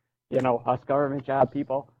work, us government job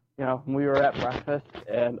people, we were at breakfast,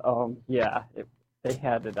 and they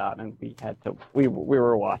had it on, and we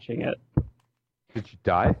were watching it. Did you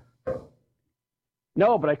die?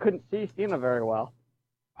 No, but I couldn't see Cena very well.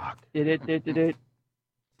 Fuck. Did it.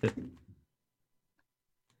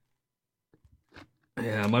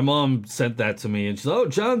 Yeah, my mom sent that to me, and she's oh,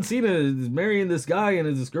 John Cena is marrying this guy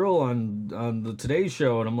and this girl on the Today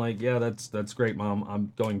Show, and I'm like, yeah, that's great, Mom.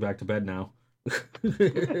 I'm going back to bed now.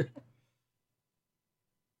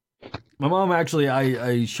 My mom actually,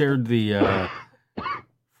 I shared the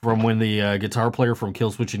from when the guitar player from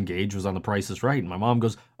Killswitch Engage was on The Price is Right, and my mom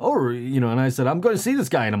goes, oh, and I said, I'm going to see this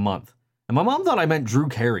guy in a month, and my mom thought I meant Drew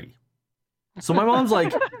Carey, so my mom's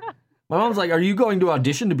like. Are you going to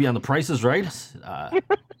audition to be on The Price is Right?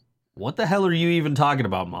 What the hell are you even talking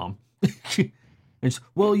about, Mom?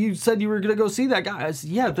 Well, you said you were going to go see that guy. I said,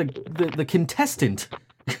 yeah, the contestant.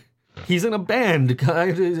 He's in a band. I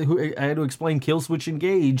had to explain Killswitch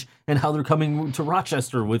Engage and how they're coming to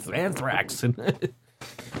Rochester with Anthrax. And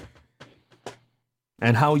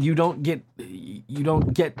how you don't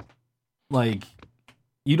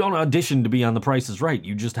audition to be on The Price is Right.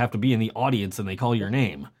 You just have to be in the audience and they call your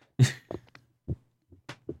name.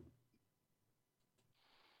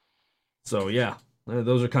 So yeah,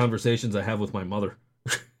 those are conversations I have with my mother.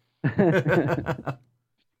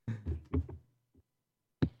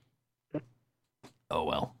 Oh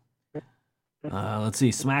well. Let's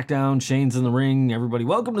see. SmackDown. Shane's in the ring. Everybody,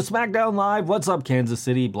 welcome to SmackDown Live. What's up, Kansas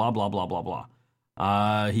City? Blah blah blah blah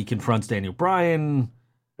blah. He confronts Daniel Bryan,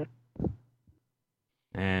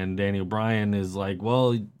 and Daniel Bryan is like,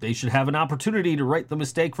 "Well, they should have an opportunity to right the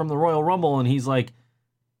mistake from the Royal Rumble." And he's like,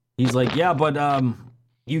 "Yeah, but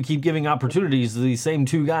you keep giving opportunities to these same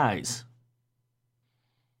two guys."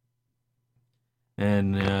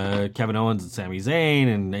 And Kevin Owens and Sami Zayn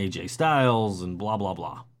and AJ Styles and blah blah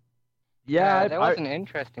blah. Yeah, there was an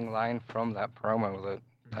interesting line from that promo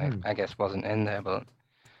that I guess wasn't in there, but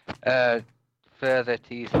further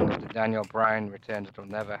teasing of the Daniel Bryan return, it'll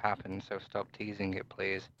never happen, so stop teasing it,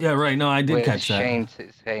 please. Yeah, right. No, I did catch that. Shane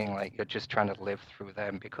saying, like, you're just trying to live through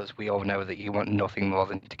them because we all know that you want nothing more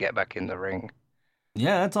than to get back in the ring.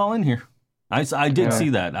 Yeah, that's all in here. I did see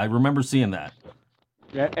that. I remember seeing that.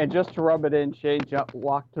 Yeah, and just to rub it in, Shane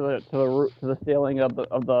walked to the ceiling of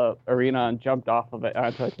the arena and jumped off of it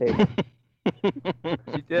onto a table.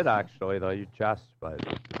 You did actually, though. You just, but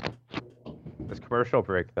this commercial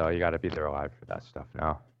break, though, you got to be there live for that stuff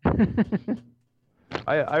now.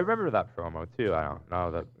 I remember that promo too. I don't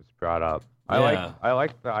know that it's brought up. Yeah. I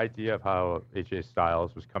like the idea of how AJ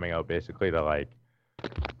Styles was coming out basically to, like,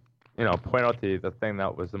 you know, point out the thing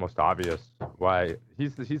that was the most obvious. Why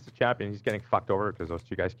he's the champion. He's getting fucked over because those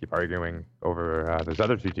two guys keep arguing over those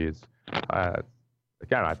other two dudes. Again,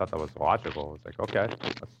 I thought that was logical. It's like, okay,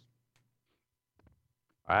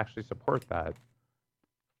 I actually support that.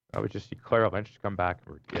 I would just see Clara Lynch come back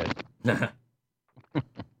and we're good.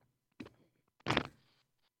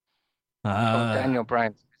 Daniel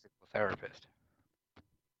Bryan's physical therapist.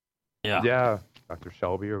 Yeah. Yeah, Dr.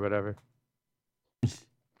 Shelby or whatever.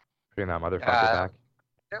 Bring that motherfucker back.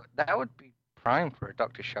 That would be prime for a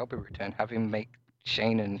Dr. Shelby return. Have him make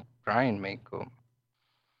Shane and Bryan make up.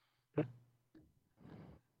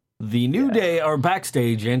 The New Day are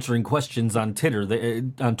backstage answering questions on Twitter.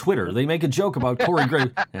 They make a joke about Corey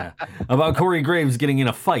Graves. About Corey Graves getting in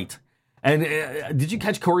a fight. And did you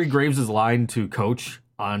catch Corey Graves' line to Coach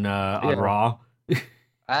on Raw?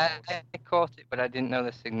 I caught it, but I didn't know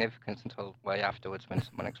the significance until way afterwards when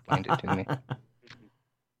someone explained it to me.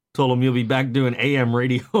 Told him you'll be back doing AM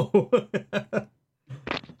radio.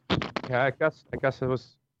 Yeah, I guess it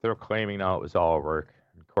was. They were claiming now it was all work.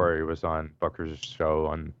 Corey was on Booker's show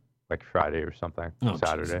on like Friday or something,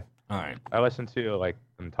 Saturday. Geez. All right. I listened to like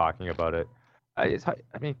them talking about it. I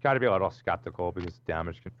mean, got to be a little skeptical because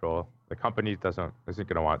damage control. The company isn't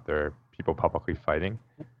going to want their people publicly fighting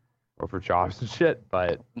over jobs and shit.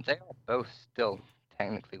 But they are both still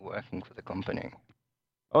technically working for the company.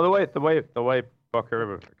 Oh, the way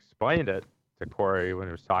Booker explained it to Corey when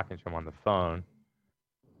he was talking to him on the phone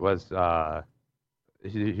was they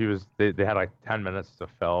had like 10 minutes to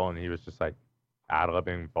fill and he was just like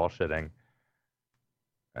ad-libbing, bullshitting,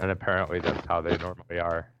 and apparently that's how they normally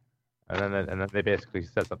are. And then they basically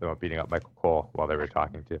said something about beating up Michael Cole while they were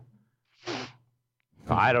talking to.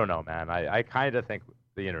 So I don't know, man. I kind of think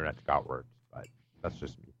the internet got worked, but that's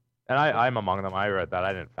just me. And I'm among them. I read that.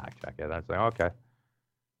 I didn't fact check it. I was like, okay.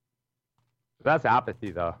 That's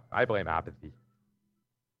apathy, though. I blame apathy.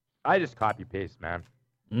 I just copy paste, man.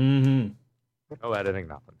 Mm-hmm. No editing,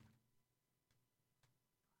 nothing.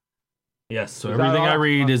 Yes, so everything I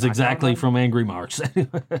read is exactly from Angry Marks.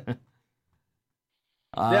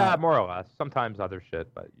 Yeah, more or less. Sometimes other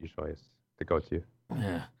shit, but usually it's the go-to.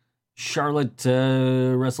 Yeah. Charlotte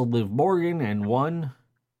wrestled Liv Morgan and won.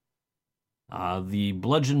 The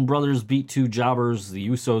Bludgeon Brothers beat two jobbers. The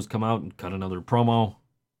Usos come out and cut another promo.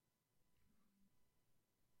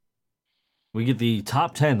 We get the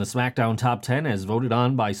top 10, the SmackDown top 10, as voted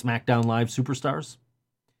on by SmackDown Live Superstars.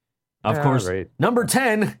 Of course, right. Number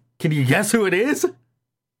 10, can you guess who it is?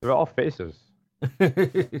 They're all faces.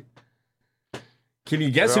 Can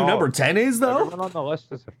you guess who number 10 is, though? Everyone on the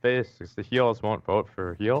list is a face, because the heels won't vote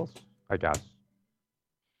for heels, I guess.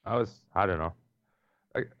 I don't know.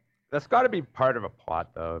 That's got to be part of a plot,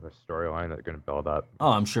 though, the storyline that they're going to build up.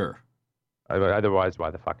 Oh, I'm sure. Otherwise,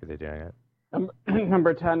 why the fuck are they doing it?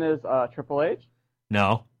 Number 10 is Triple H?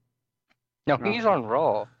 No. No, he's on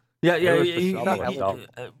Raw. Yeah.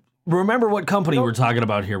 Remember what company we're talking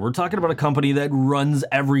about here. We're talking about a company that runs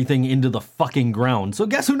everything into the fucking ground. So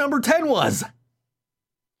guess who number 10 was?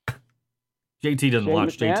 JT doesn't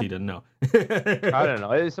watch. JT doesn't know. I don't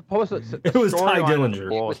know. It's supposed to. It was Ty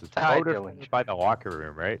Dillinger. It was Ty Dillinger. By the locker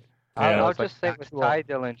room, right? Yeah, I'll just say it was Ty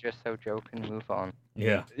Dillinger so Joe can move on.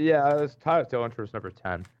 Yeah. Yeah, it was Ty Dillinger was number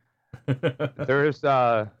 10. There's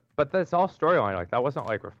but but that's all storyline. Like that wasn't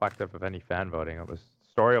like reflective of any fan voting. It was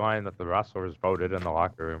storyline that the wrestlers voted in the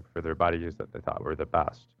locker room for their buddies that they thought were the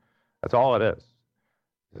best. That's all it is.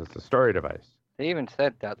 It's a story device. They even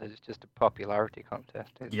said that it's just a popularity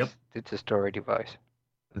contest. It's a story device.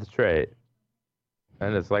 That's right.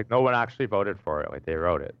 And it's like no one actually voted for it. Like they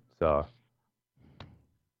wrote it. So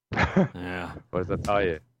Yeah. what does that tell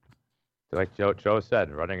you? Like Joe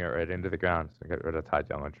said, running it right into the ground to get rid of Ty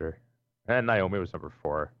Dillinger. And Naomi was number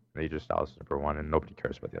 4. And AJ Styles was number 1, and nobody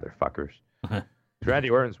cares about the other fuckers. Randy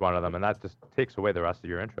Orton's one of them, and that just takes away the rest of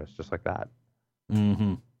your interest, just like that.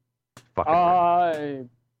 Mm-hmm. Fucking I'm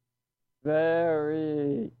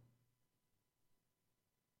very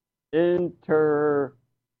interesting.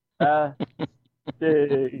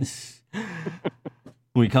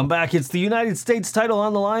 We come back. It's the United States title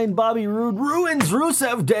on the line. Bobby Roode ruins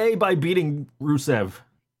Rusev Day by beating Rusev.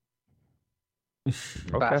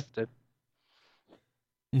 Okay. Bastard.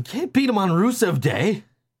 You can't beat him on Rusev Day.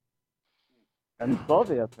 And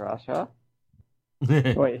Soviet Russia.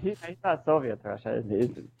 Wait, he's not Soviet Russia.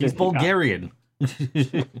 He's Bulgarian.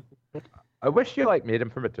 I wish you made him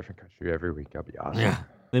from a different country every week. That'd be awesome. Yeah,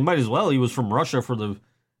 they might as well. He was from Russia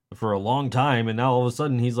for a long time, and now all of a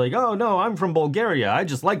sudden he's like, "Oh no, I'm from Bulgaria. I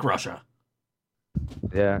just like Russia."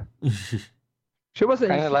 Yeah. She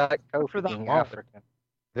wasn't Kind of like for that being long. African.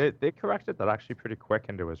 They corrected that actually pretty quick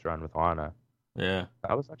into his run with Lana. Yeah.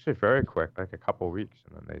 That was actually very quick, like a couple weeks,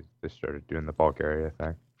 and then they started doing the Bulgaria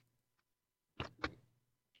thing.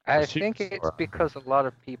 I She- think it's because a lot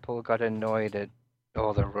of people got annoyed at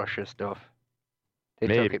all the Russia stuff. They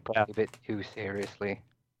took Maybe, it probably a bit too seriously.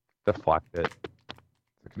 Deflect it.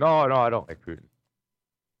 Like, no, I don't like Putin.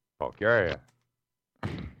 Bulgaria.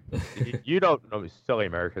 You don't know, silly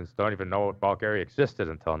Americans don't even know Bulgaria existed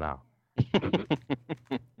until now.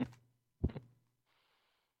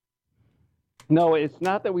 No, it's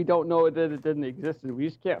not that we don't know that it didn't exist. We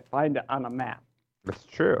just can't find it on a map. That's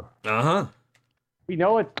true. Uh-huh. We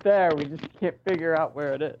know it's there. We just can't figure out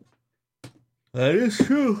where it is. That is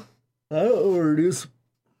true. I don't know where it is.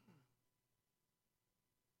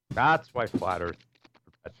 That's why flat Earth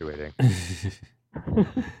is perpetuating.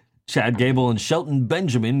 Chad Gable and Shelton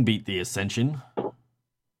Benjamin beat the Ascension.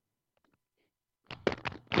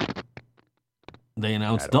 They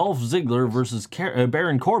announced Dolph Ziggler versus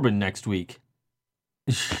Baron Corbin next week.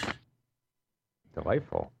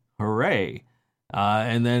 Delightful. Hooray.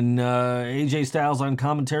 And then AJ Styles on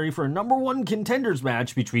commentary for a #1 contenders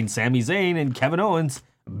match between Sami Zayn and Kevin Owens.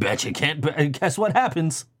 Bet you can't guess what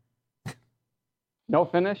happens. No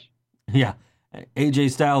finish? Yeah.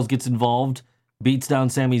 AJ Styles gets involved, beats down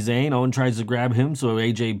Sami Zayn. Owen tries to grab him, so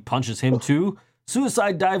AJ punches him too.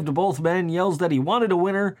 Suicide dive to both men, yells that he wanted a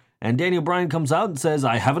winner, and Daniel Bryan comes out and says,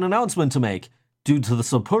 I have an announcement to make. Due to the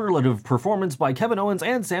superlative performance by Kevin Owens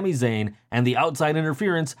and Sami Zayn and the outside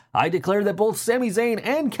interference, I declare that both Sami Zayn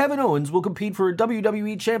and Kevin Owens will compete for a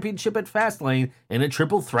WWE Championship at Fastlane in a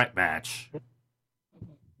triple threat match.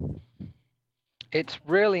 It's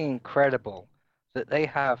really incredible that they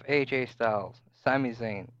have AJ Styles, Sami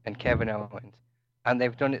Zayn, and Kevin Owens, and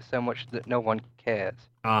they've done it so much that no one cares.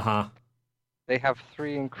 Uh-huh. They have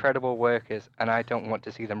 3 incredible workers, and I don't want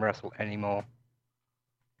to see them wrestle anymore.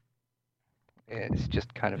 It's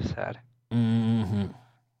just kind of sad. Mm-hmm.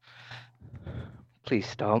 Please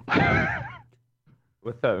stop.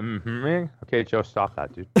 With the okay, Joe, stop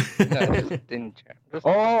that, dude. No, just didn't. Just,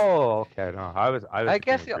 Oh, okay. No, I was. I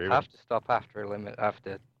guess in you'll agreement. have to stop after a limit,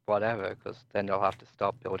 after whatever, because then they'll have to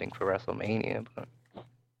stop building for WrestleMania. But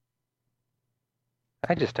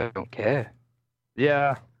I just don't care.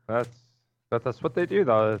 Yeah, that's what they do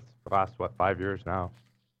though. It's the last 5 years now.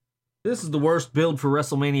 This is the worst build for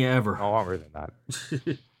WrestleMania ever. No longer than that.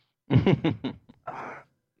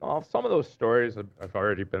 Well, some of those stories have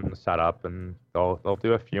already been set up, and they'll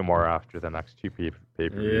do a few more after the next 2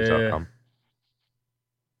 pay-per-views outcome.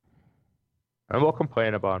 And we'll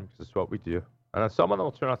complain about them because it's what we do. And then some of them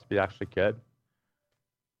will turn out to be actually good.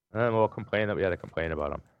 And then we'll complain that we had to complain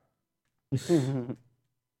about them.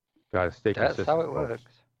 Gotta stay consistent. That's how it folks.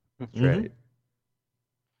 works. That's Mhm. right.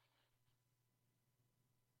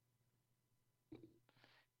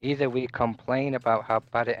 Either we complain about how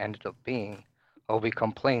bad it ended up being, or we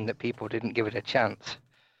complain that people didn't give it a chance.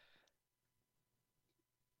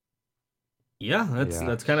 Yeah,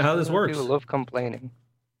 that's kind of how this I works. do love complaining.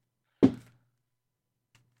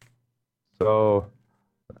 So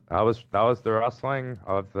that was the wrestling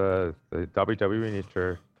of the WWE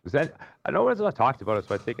nature. Is that I know one's not talked about it,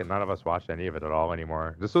 so I think none of us watch any of it at all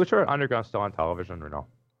anymore. Is Lucha Underground still on television or no?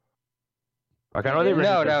 Like I know they No,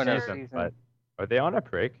 renewed their no, season, no. but are they on a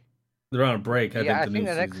break? They're on a break. I think the new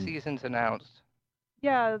next season. season's announced.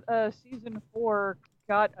 Yeah, season 4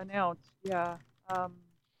 got announced. Yeah.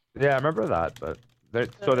 Yeah, I remember that, but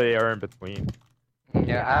so they are in between.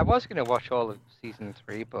 Yeah, I was gonna watch all of season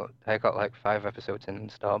 3, but I got like 5 episodes in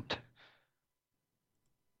and stopped.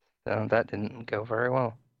 So that didn't go very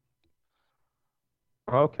well.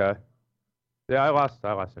 Okay. Yeah, I lost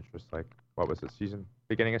interest. Like, what was it?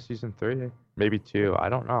 Beginning of season 3, maybe 2. I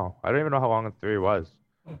don't know. I don't even know how long 3 was.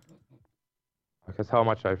 Because how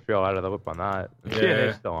much I feel out of the loop on that. Yeah.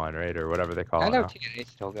 TNA's still on, right, or whatever they call I it know now. TNA's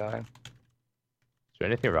still going. Is there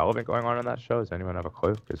anything relevant going on in that show? Does anyone have a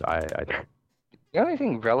clue? Because I don't. The only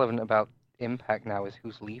thing relevant about Impact now is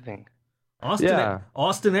who's leaving. Austin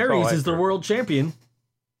all Aries I is the heard. world champion.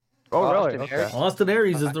 Oh, really? Austin Okay. Aries? Austin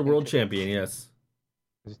Aries is the world champion, yes.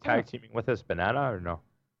 Is he tag teaming with us, Banana, or no?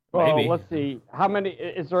 Well, Maybe. let's see. How many?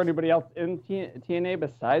 Is there anybody else in TNA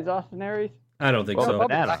besides Austin Aries? I don't think Well, so. Bubba's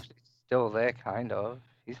Banana. actually still there, kind of.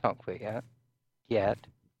 He's not quit yet.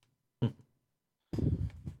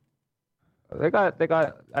 They got.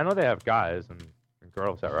 I know they have guys and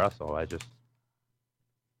girls that wrestle. I just.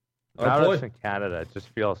 Our Now boy- that it's in Canada, it just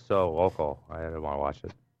feels so local. I didn't want to watch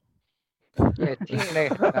it. Yeah,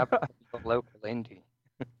 TNA has a local indie.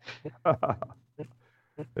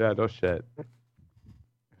 Yeah, no shit.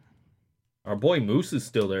 Our boy Moose is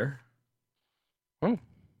still there.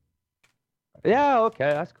 Yeah,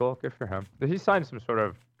 okay, that's cool. Good for him. He signed some sort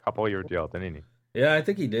of couple-year deal, didn't he? Yeah, I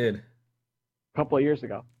think he did. A couple of years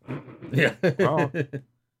ago. Yeah. Oh.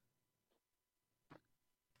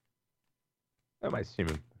 I might see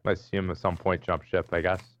him. Might see him at some point jump ship, I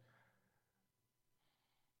guess.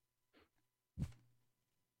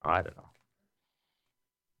 I don't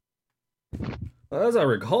know. As I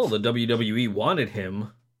recall, the WWE wanted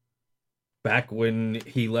him back when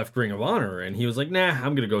he left Ring of Honor, and he was like, nah,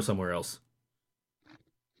 I'm going to go somewhere else.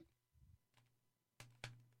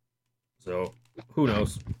 So, who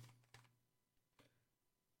knows?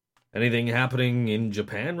 Anything happening in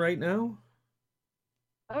Japan right now?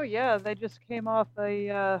 Oh yeah, they just came off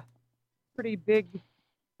a pretty big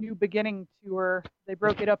New Beginning tour. They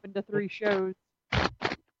broke it up into 3 shows.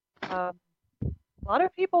 A lot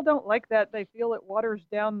of people don't like that. They feel it waters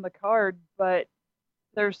down the card, but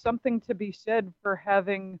there's something to be said for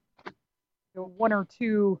having 1 or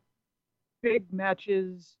 2 big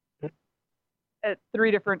matches at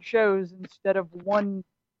 3 different shows instead of 1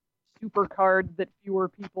 super card that fewer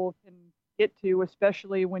people can get to,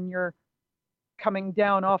 especially when you're coming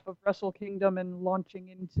down off of Wrestle Kingdom and launching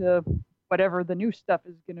into whatever the new stuff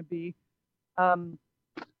is going to be. I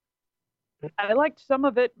liked some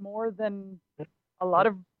of it more than a lot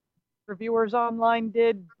of reviewers online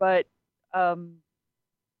did, but that's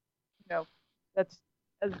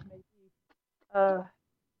as it may be.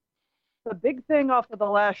 The big thing off of the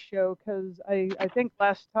last show, because I think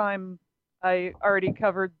last time I already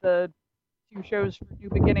covered the 2 shows for New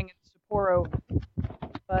Beginning and Sapporo,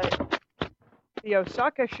 but the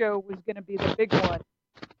Osaka show was going to be the big one.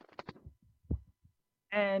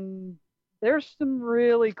 And there's some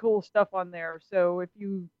really cool stuff on there. So if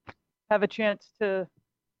you have a chance to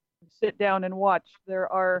sit down and watch,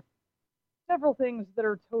 there are several things that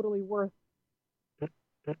are totally worth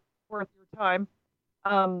your time.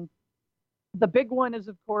 The big one is,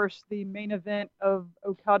 of course, the main event of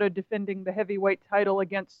Okada defending the heavyweight title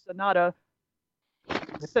against Sonata.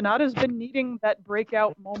 Sonata's been needing that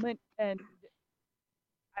breakout moment, and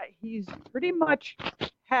he's pretty much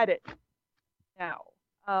had it now.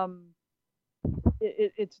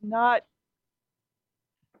 It's not.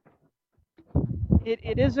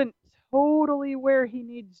 It isn't totally where he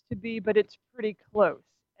needs to be, but it's pretty close.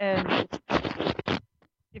 And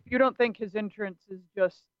if you don't think his entrance is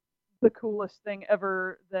just the coolest thing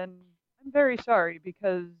ever, then I'm very sorry,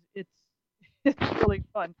 because it's really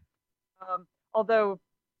fun. Although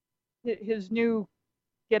his new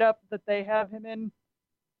get up that they have him in,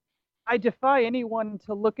 I defy anyone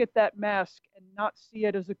to look at that mask and not see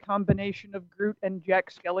it as a combination of Groot and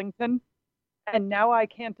Jack Skellington. And now I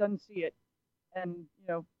can't unsee it. And,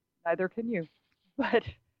 neither can you. But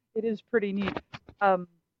it is pretty neat.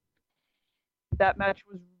 That match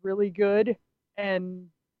was really good. And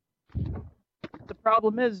the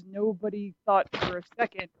problem is nobody thought for a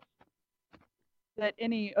second that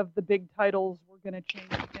any of the big titles were going to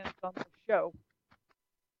change hands on the show.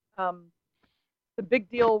 The big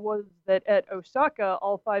deal was that at Osaka,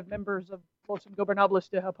 all 5 members of Los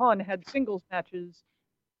Ingobernables de Japón had singles matches.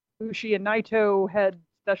 Bushi and Naito had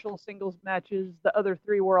special singles matches. The other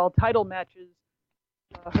 3 were all title matches.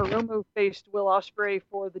 Hiromu faced Will Ospreay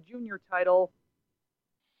for the junior title.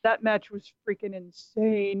 That match was freaking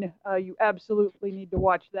insane. You absolutely need to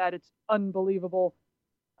watch that. It's unbelievable.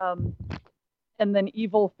 And And then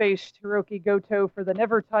Evil faced Hiroki Goto for the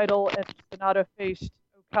Never title, and Sonata faced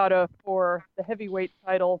Okada for the heavyweight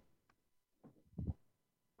title.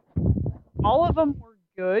 All of them were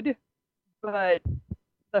good, but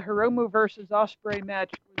the Hiromu versus Ospreay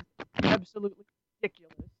match was absolutely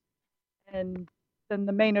ridiculous. And then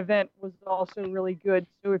the main event was also really good.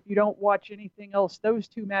 So if you don't watch anything else, those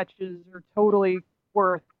two matches are totally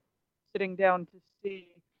worth sitting down to see.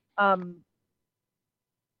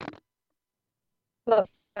 The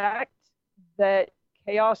fact that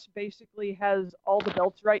Chaos basically has all the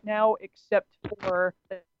belts right now except for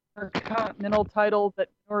the Intercontinental title that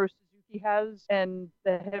Minoru Suzuki has and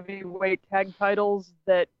the heavyweight tag titles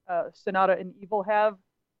that Sonata and Evil have.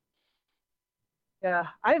 Yeah,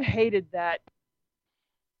 I've hated that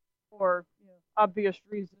for obvious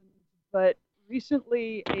reasons, but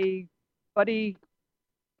recently a buddy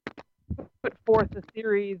put forth a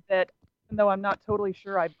theory that, even though I'm not totally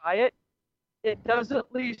sure I buy it, it does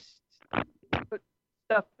at least put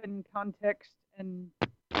stuff in context and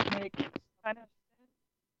make kind of sense.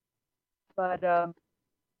 But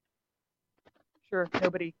sure,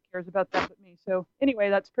 nobody cares about that but me. So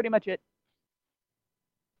anyway, that's pretty much it.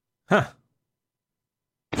 Huh.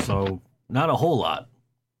 So not a whole lot.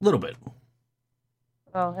 A little bit.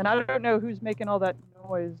 Oh, and I don't know who's making all that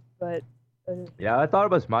noise, but yeah, I thought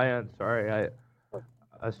it was my end. Sorry,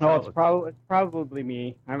 No, it's probably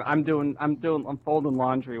me. I'm folding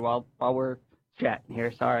laundry while we're chatting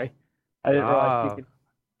here. Sorry. I didn't realize you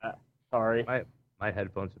could. Sorry. My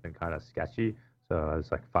headphones have been kind of sketchy, so I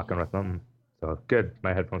was like fucking with them. So good,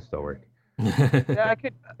 my headphones still work. Yeah, I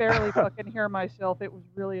could barely fucking hear myself. It was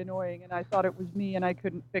really annoying, and I thought it was me, and I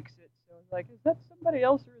couldn't fix it. So I was like, is that somebody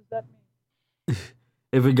else or is that me?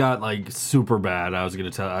 If it got like super bad, I was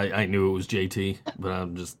gonna tell. I knew it was JT, but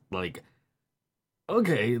I'm just like,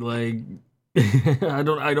 okay, like I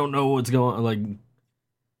don't know what's going on. Like,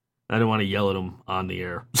 I don't want to yell at him on the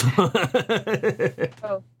air.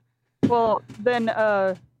 Oh, well then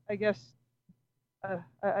I guess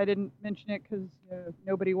I didn't mention it because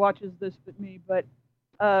nobody watches this but me. But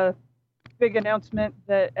big announcement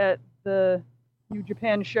that at the New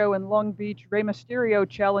Japan show in Long Beach, Rey Mysterio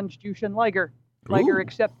challenged Jushin Liger. Liger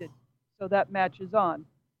accepted, so that match is on,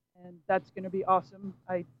 and that's going to be awesome.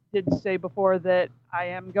 I did say before that I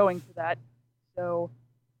am going to that, so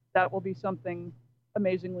that will be something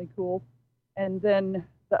amazingly cool. And then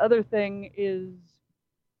the other thing is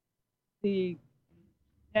the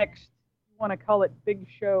next, you want to call it big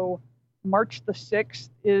show, March the 6th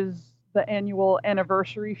is the annual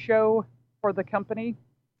anniversary show for the company,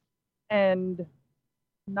 and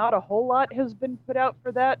not a whole lot has been put out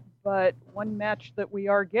for that, but one match that we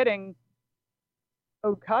are getting,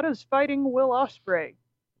 Okada's fighting Will Ospreay.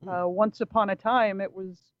 Once upon a time, it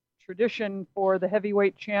was tradition for the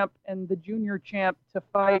heavyweight champ and the junior champ to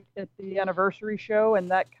fight at the anniversary show,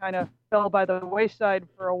 and that kind of fell by the wayside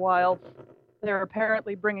for a while. They're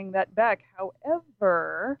apparently bringing that back.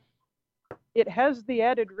 However, it has the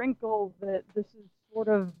added wrinkle that this is sort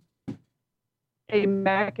of a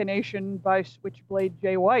machination by Switchblade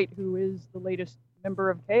Jay White, who is the latest member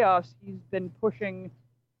of Chaos. He's been pushing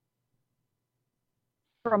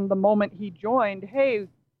from the moment he joined, hey,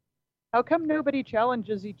 how come nobody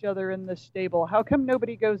challenges each other in this stable? How come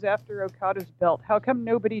nobody goes after Okada's belt? How come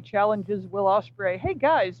nobody challenges Will Ospreay? Hey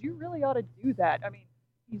guys, you really ought to do that. I mean,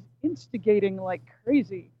 he's instigating like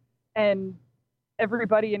crazy. And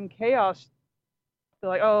everybody in Chaos, they're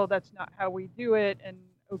like, oh, that's not how we do it. And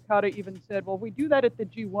Okada even said, well, we do that at the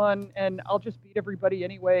G1 and I'll just beat everybody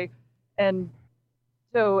anyway. And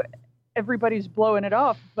so everybody's blowing it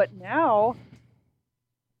off. But now,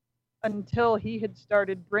 until he had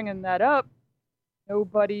started bringing that up,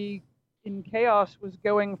 nobody in Chaos was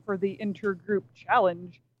going for the intergroup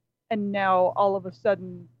challenge. And now all of a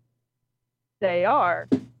sudden they are.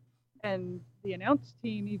 And the announce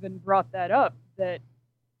team even brought that up, that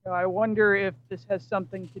I wonder if this has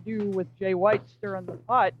something to do with Jay White stirring the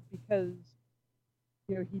pot, because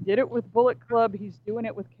he did it with Bullet Club, he's doing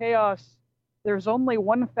it with Chaos. There's only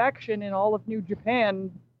one faction in all of New Japan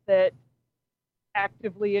that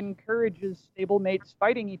actively encourages stablemates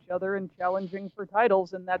fighting each other and challenging for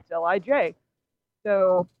titles, and that's LIJ.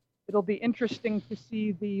 So it'll be interesting to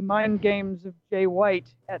see the mind games of Jay White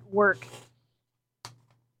at work.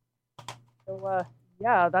 So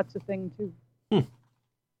yeah, that's a thing too.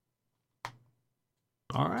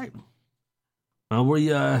 All right. Well,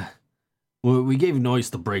 we gave Noise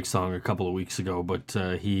the break song a couple of weeks ago, but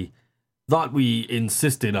he thought we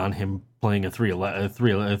insisted on him playing a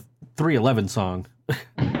 311 song.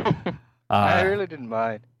 I really didn't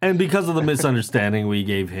mind. And because of the misunderstanding, we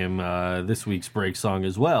gave him this week's break song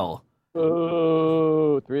as well.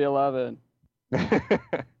 Ooh, 311.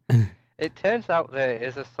 It turns out there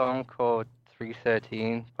is a song called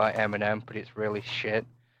 313 by Eminem, but it's really shit.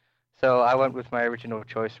 So I went with my original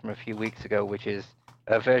choice from a few weeks ago, which is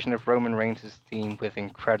a version of Roman Reigns' theme with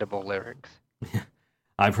incredible lyrics.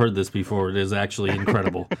 I've heard this before. It is actually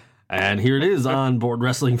incredible. And here it is on Board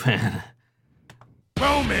Wrestling Fan.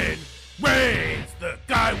 Roman Reigns, the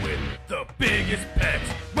guy with the biggest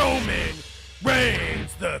pecs. Roman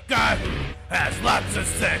Reigns, the guy who has lots of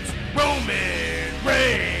sex. Roman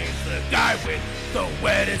Reigns, the guy with the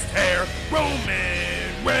wettest hair.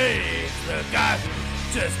 Roman Reigns, the guy who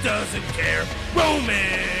just doesn't care.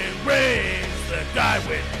 Roman Reigns, the guy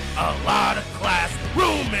with a lot of class.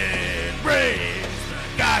 Roman Reigns,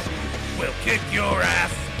 the guy who will kick your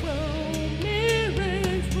ass. Roman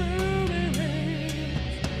Reigns, Roman Reigns,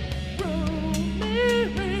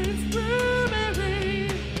 Roman Reigns, Roman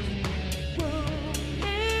Reigns,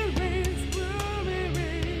 Roman Reigns,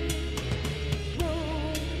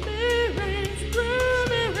 Roman Reigns, Roman Reigns,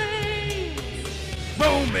 Roman Reigns,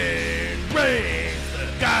 Roman Reigns, the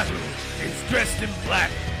guy who is dressed in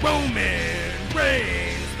black. Roman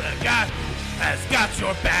Reigns, the guy who has got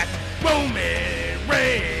your back. Roman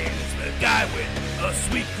Reigns, the guy with a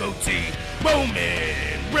sweet goatee.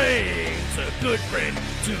 Roman Reigns, a good friend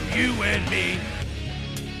to you and me.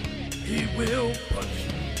 He will punch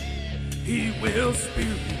you. He will spear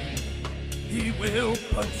you. He will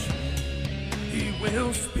punch you. He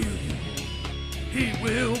will spear you. He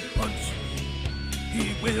will punch you.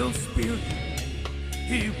 He will spear you.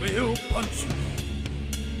 He will punch you.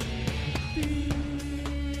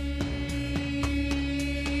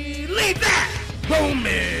 Leave that!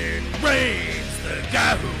 Roman Reigns, the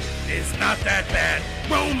guy who is not that bad.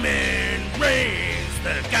 Roman Reigns,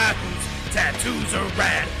 the guy whose tattoos are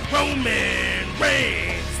rad. Roman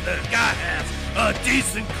Reigns, the guy has a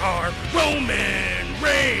decent car. Roman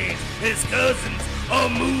Reigns, his cousin's a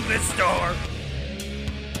movie star.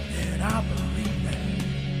 And I believe that.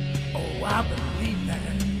 Oh, I believe that.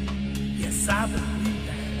 Yes, I believe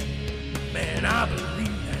that. Man, I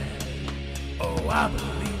believe that. Oh, I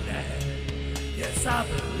believe that. Yes, I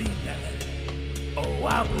believe that. Oh,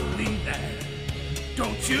 I believe that.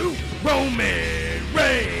 Don't you? Roman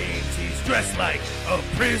Reigns, he's dressed like a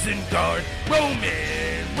prison guard.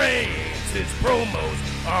 Roman Reigns, his promos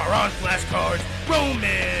are on flashcards.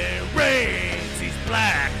 Roman Reigns, he's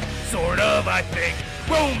black, sort of, I think.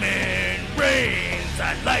 Roman Reigns,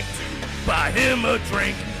 I'd like to buy him a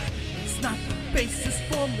drink. He's not the basis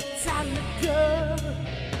for Metallica.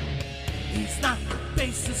 He's not the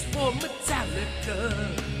basis for Metallica.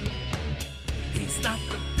 He's not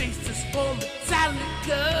the basis for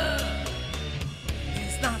Metallica.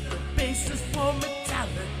 He's not the basis for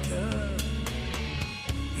Metallica.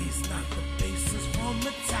 He's not the basis for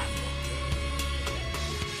Metallica.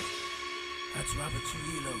 That's Robert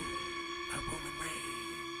Trujillo, not Roman Reigns.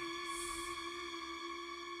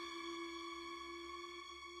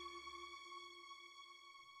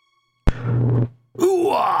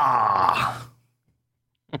 Ooh-ah!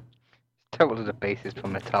 Totally the basis for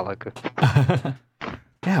Metallica.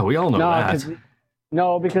 Yeah, we all know that.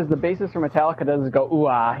 Because the bassist for Metallica doesn't go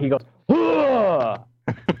ooh-ah, he goes ooh.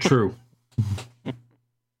 True.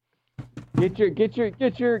 Get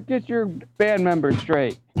your band members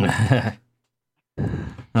straight.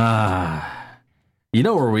 You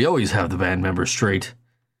know where we always have the band members straight?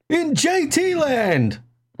 In JT Land!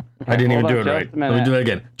 I didn't even do it right. Let me do it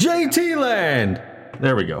again. JT Land!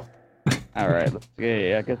 There we go. All right, let's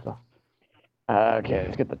get the. Okay,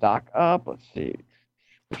 let's get the dock up. Let's see.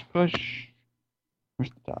 Push. Where's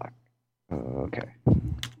the dock? Okay.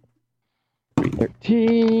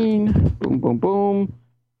 313. Boom, boom, boom.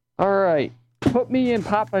 All right. Put me and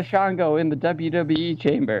Papa Shango in the WWE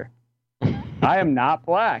chamber. I am not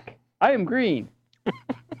black. I am green.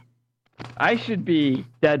 I should be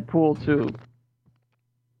Deadpool too.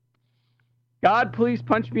 God, please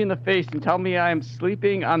punch me in the face and tell me I am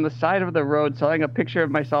sleeping on the side of the road selling a picture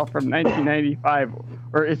of myself from 1995.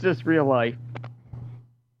 Or is this real life?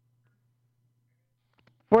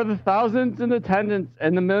 For the thousands in attendance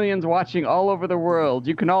and the millions watching all over the world,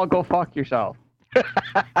 you can all go fuck yourself.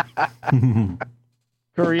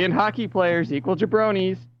 Korean hockey players equal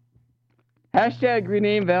jabronis. Hashtag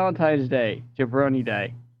rename Valentine's Day, Jabroni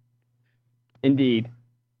Day. Indeed.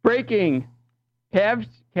 Breaking. Cavs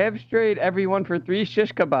trade everyone for 3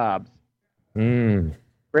 shish kebabs.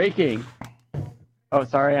 Breaking. Oh,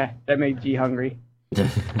 sorry, that made G hungry.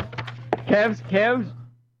 Cavs.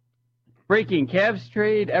 Breaking. Cavs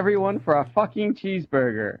trade everyone for a fucking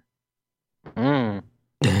cheeseburger. Right,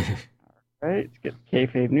 let's get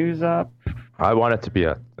kayfabe news up. I want it to be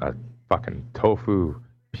a fucking tofu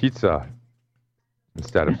pizza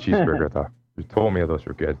instead of cheeseburger, though. You told me those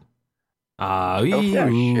were good.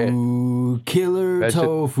 Killer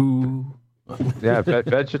tofu. Yeah,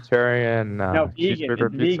 vegetarian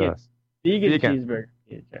cheeseburger pizza. Vegan cheeseburger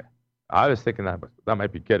pizza. I was thinking that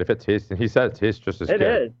might be good if it tastes. And he said it tastes just as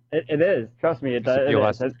good. It is. Trust me, it does.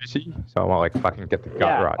 Greasy, so I won't fucking get the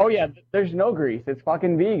gut rot. Oh yeah, there's no grease. It's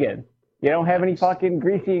fucking vegan. You don't have any fucking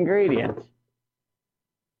greasy ingredients.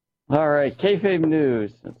 All right, kayfabe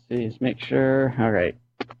news. Let's see, let's make sure. All right.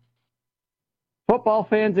 Football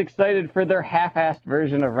fans excited for their half-assed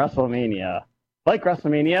version of WrestleMania. Like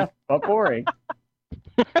WrestleMania, but boring.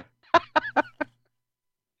 That's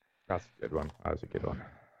a good one. That was a good one.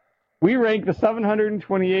 We rank the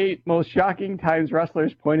 728 most shocking times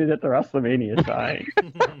wrestlers pointed at the WrestleMania sign.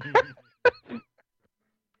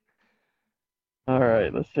 All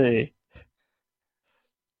right, let's see.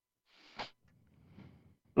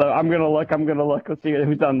 I'm gonna look. Let's see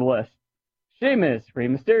who's on the list. Sheamus, Rey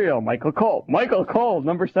Mysterio, Michael Cole,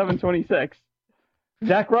 number 726.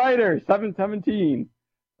 Zack Ryder, 717.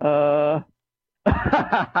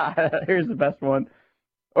 Here's the best one.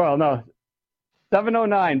 Well, no.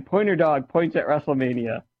 709, Pointer Dog points at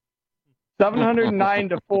WrestleMania. 709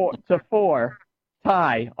 to 4,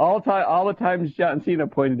 tie. All the times John Cena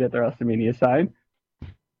pointed at the WrestleMania sign.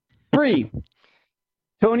 3,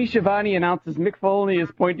 Tony Schiavone announces Mick Foley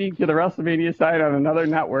is pointing to the WrestleMania sign on another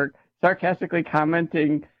network, sarcastically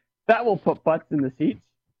commenting, "That will put butts in the seats."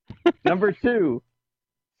 Number 2,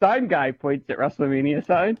 Sign Guy points at WrestleMania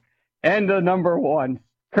sign. And the number 1,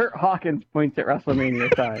 Kurt Hawkins points at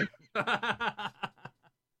WrestleMania sign.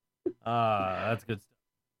 That's good stuff.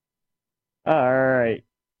 All right.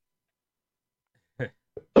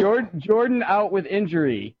 Jordan out with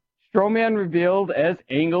injury. Strowman revealed as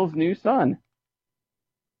Angle's new son.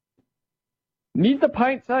 Meet the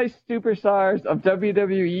pint-sized superstars of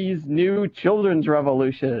WWE's new children's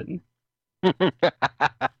revolution.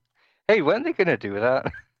 Hey, when are they going to do that?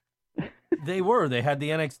 They had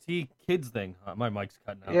the NXT kids thing. My mic's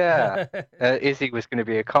cutting out. Yeah. Izzy was going to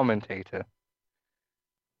be a commentator.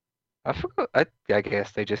 I forgot. I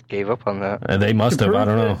guess they just gave up on that. They must have. I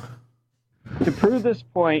don't know. To prove this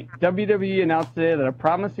point, WWE announced today that a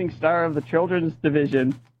promising star of the children's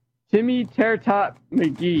division, Timmy Tater-Tot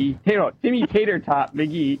McGee,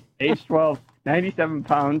 age 12, 97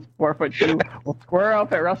 pounds, 4'2", will square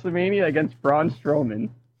off at WrestleMania against Braun Strowman.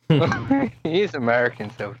 He's American,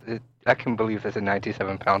 so I can believe there's a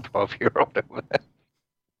 97-pound 12-year-old over there.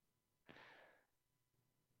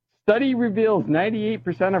 Study reveals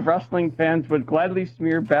 98% of wrestling fans would gladly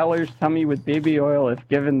smear Balor's tummy with baby oil if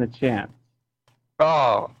given the chance.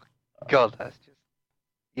 Oh, God, that's just...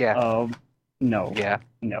 Yeah. No. Yeah.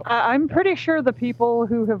 No. I'm pretty sure the people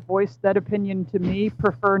who have voiced that opinion to me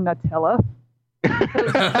prefer Nutella.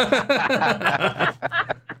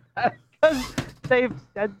 Because they've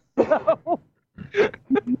said so.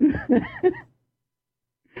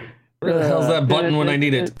 Where the hell's that button when I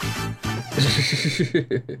need it?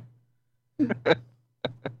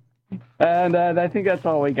 And I think that's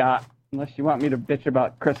all we got. Unless you want me to bitch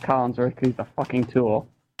about Chris Collinsworth because he's a fucking tool.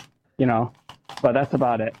 But that's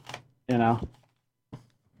about it.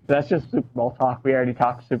 That's just Super Bowl talk. We already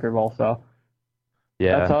talked Super Bowl, so.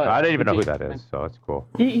 Yeah, I didn't even know who that is, so it's cool.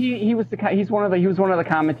 He was one of the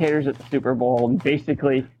commentators at the Super Bowl, and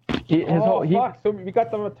basically fuck! So we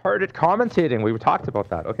got them retarded commentating. We talked about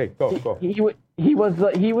that. Okay, go. He was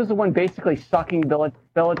the one basically sucking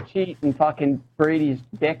Belichick and fucking Brady's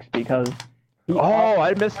dicks because.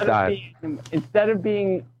 I missed that. Instead of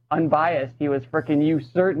being unbiased, he was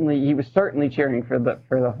certainly cheering for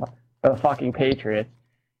the fucking Patriots.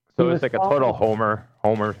 So it was like a total homer.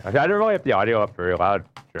 I didn't really have the audio up very loud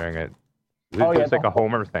during it. It was like a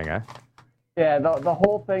homer thing, eh? Yeah, the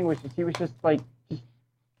whole thing was he was just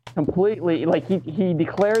completely he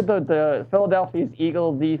declared the Philadelphia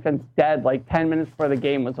Eagles defense dead 10 minutes before the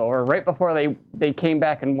game was over. Right before they came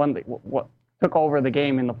back and took over the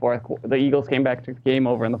game in the fourth. The Eagles came back, took the game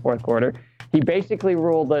over in the fourth quarter. He basically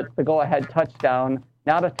ruled that the go-ahead touchdown,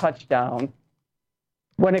 not a touchdown,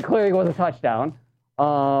 when it clearly was a touchdown.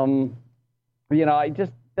 I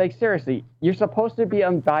just seriously, you're supposed to be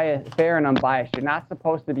unbiased, fair and unbiased. You're not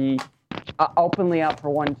supposed to be openly out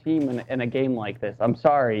for one team in a game like this. I'm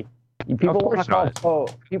sorry. People want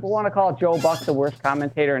to call Joe Buck the worst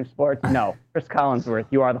commentator in sports. No, Chris Collinsworth,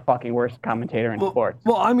 you are the fucking worst commentator in sports.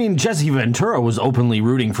 Well, I mean, Jesse Ventura was openly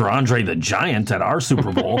rooting for Andre the Giant at our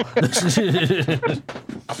Super Bowl.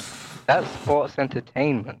 That's sports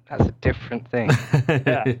entertainment. That's a different thing.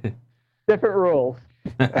 Yeah. Different rules.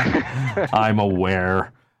 I'm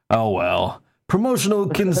aware. Oh, well. Promotional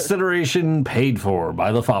consideration paid for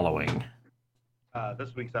by the following.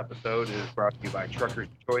 This week's episode is brought to you by Trucker's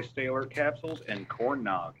Choice Sailor Capsules and Corn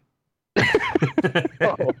Nog. I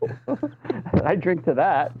drink to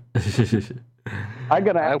that. I'm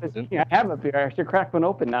gonna have I have a beer. I should crack one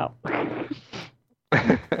open now.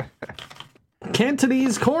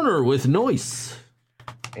 Cantonese Corner with Noise.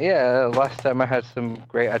 Yeah, last time I had some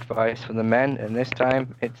great advice for the men, and this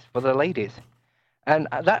time it's for the ladies. And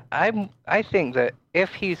I think that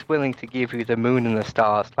if he's willing to give you the moon and the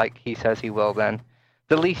stars like he says he will, then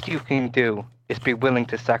the least you can do is be willing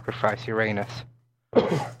to sacrifice Uranus.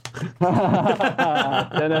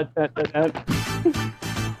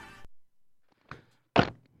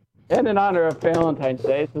 And in honor of Valentine's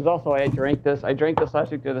Day, this is also I drank this. I drank this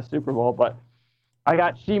last week to the Super Bowl, but I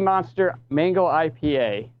got She Monster Mango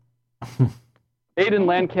IPA. Made in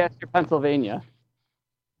Lancaster, Pennsylvania.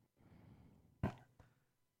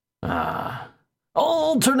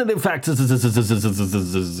 Alternative facts.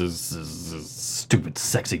 Stupid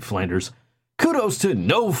sexy Flanders. Kudos to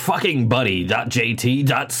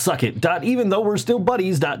nofuckingbuddy.jt.suckit. Even though we're still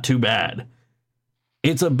buddies. Too bad.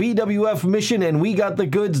 It's a BWF mission and we got the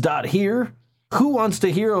goods. Here. Who wants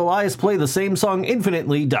to hear Elias play the same song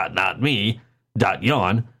infinitely? Not me.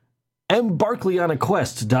 Yawn. M. Barkley on a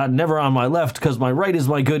quest. Never on my left because my right is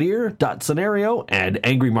my good ear. Scenario and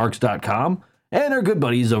angrymarks.com. And our good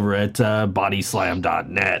buddies over at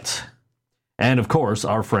bodyslam.net. And, of course,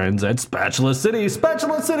 our friends at Spatula City.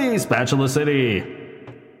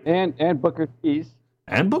 And Booker T's.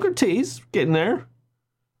 And Booker T's. Getting there.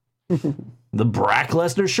 The Brock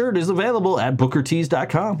Lesnar shirt is available at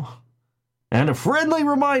bookertees.com. And a friendly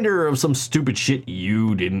reminder of some stupid shit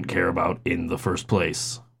you didn't care about in the first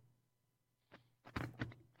place.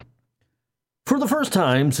 For the first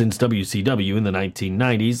time since WCW in the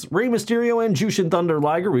 1990s, Rey Mysterio and Jushin Thunder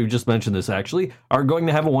Liger, we've just mentioned this actually, are going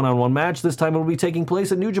to have a one-on-one match. This time it will be taking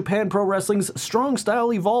place at New Japan Pro Wrestling's Strong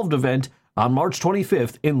Style Evolved event on March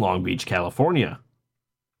 25th in Long Beach, California.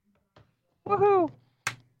 Woohoo!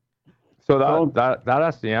 So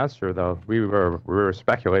that's the answer, though. We were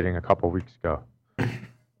speculating a couple weeks ago.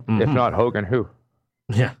 If not Hogan, who?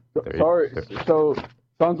 Yeah. So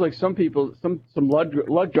sounds like some people, some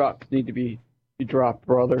blood drops need to be dropped,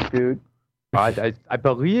 brother, dude. I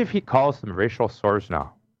believe he calls them racial slurs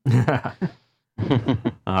now. All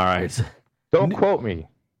right. Don't quote me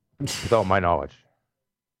without my knowledge.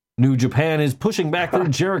 New Japan is pushing back their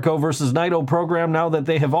Jericho versus Naito program now that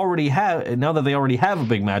they already have a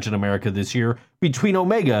big match in America this year between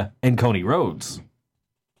Omega and Cody Rhodes.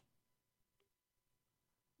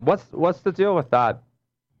 What's the deal with that?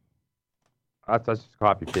 That's just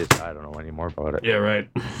copy paste. I don't know anymore about it. Yeah, right.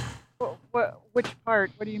 Which part?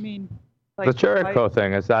 What do you mean? Like, the Jericho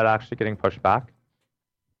thing, is that actually getting pushed back?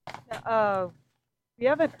 We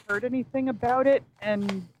haven't heard anything about it,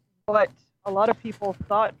 and what a lot of people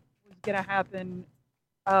thought was going to happen.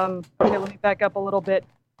 Okay, let me back up a little bit.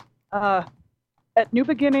 At New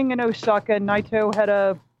Beginning in Osaka, Naito had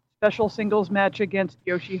a special singles match against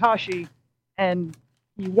Yoshihashi, and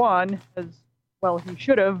he won, as well he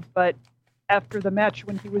should have, but after the match,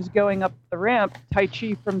 when he was going up the ramp,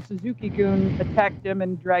 Taichi from Suzuki-gun attacked him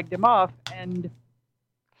and dragged him off, and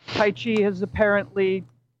Taichi has apparently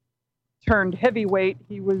turned heavyweight.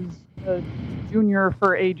 He was a junior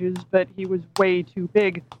for ages, but he was way too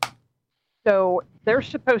big. So they're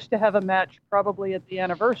supposed to have a match probably at the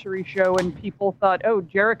anniversary show, and people thought, oh,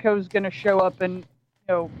 Jericho's going to show up and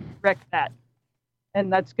wreck that.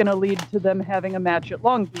 And that's going to lead to them having a match at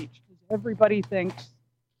Long Beach, because everybody thinks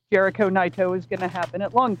Jericho Naito is going to happen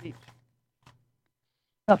at Long Beach.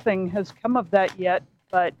 Nothing has come of that yet,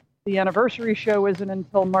 but the anniversary show isn't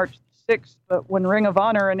until March 6th. But when Ring of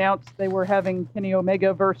Honor announced they were having Kenny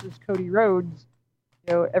Omega versus Cody Rhodes,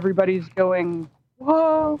 everybody's going,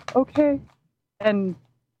 whoa, okay. And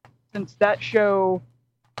since that show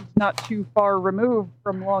is not too far removed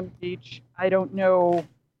from Long Beach, I don't know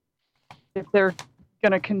if they're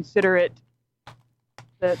going to consider it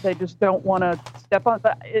that they just don't want to step on.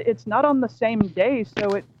 But it's not on the same day,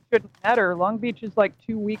 so it shouldn't matter. Long Beach is like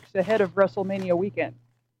 2 weeks ahead of WrestleMania weekend.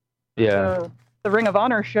 Yeah. So the Ring of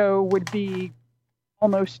Honor show would be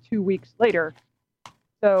almost 2 weeks later.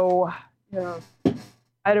 So,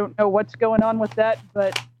 I don't know what's going on with that,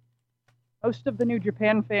 but most of the New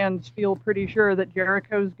Japan fans feel pretty sure that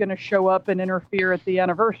Jericho's going to show up and interfere at the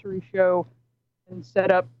anniversary show and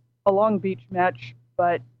set up a Long Beach match,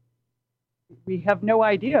 but we have no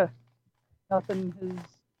idea. Nothing has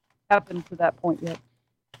happened to that point yet.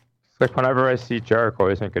 It's like whenever I see Jericho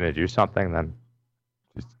isn't going to do something, then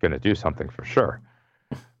he's going to do something for sure.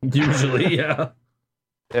 Usually, yeah.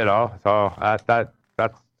 So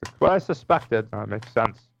that's what I suspected. That makes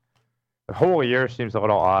sense. The whole year seems a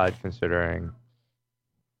little odd considering.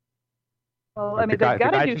 Well, I mean, the they've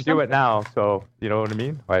got to do it now, so you know what I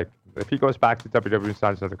mean. Like, if he goes back to WWE and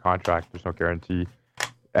signs another contract, there's no guarantee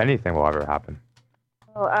anything will ever happen.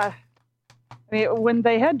 Well, I mean, when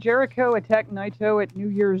they had Jericho attack Naito at New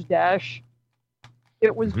Year's Dash,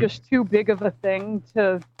 it was just too big of a thing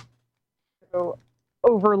to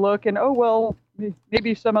overlook. And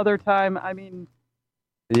maybe some other time. I mean,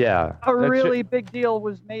 yeah, a really big deal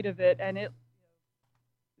was made of it, and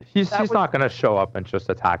he's not going to show up and just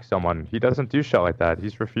attack someone. He doesn't do shit like that.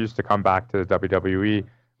 He's refused to come back to WWE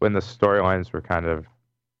when the storylines were kind of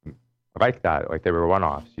like that, like they were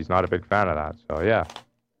one-offs. He's not a big fan of that. So yeah,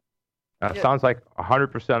 that sounds like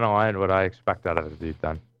 100% aligned what I expect out of the dude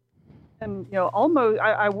then. And almost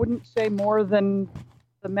I wouldn't say more than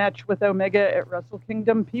the match with Omega at Wrestle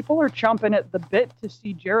Kingdom. People are chomping at the bit to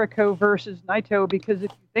see Jericho versus Naito because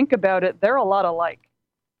if you think about it, they're a lot alike.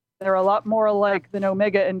 They're a lot more alike than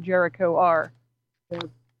Omega and Jericho are.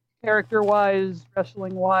 Character-wise,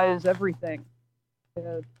 wrestling-wise, everything.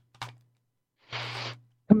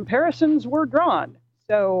 Comparisons were drawn.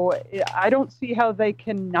 So I don't see how they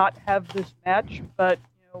cannot have this match, but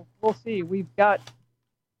we'll see. We've got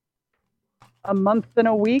a month and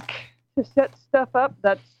a week to set stuff up.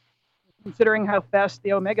 That's, considering how fast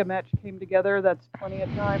the Omega match came together, that's plenty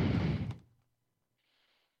of time.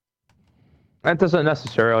 That doesn't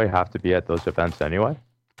necessarily have to be at those events anyway.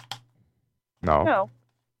 No.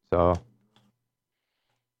 So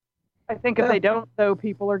I think if they don't, though,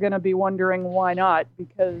 people are going to be wondering why not,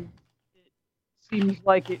 because it seems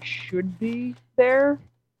like it should be there,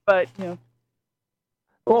 but,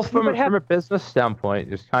 Well, from a business standpoint,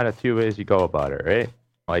 there's kind of two ways you go about it, right?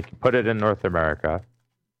 Like, you put it in North America.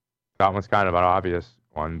 That one's kind of an obvious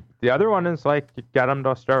one. The other one is, like, you get them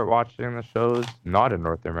to start watching the shows not in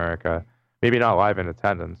North America. Maybe not live in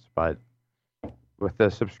attendance, but with the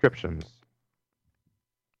subscriptions.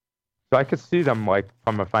 So I could see them, like,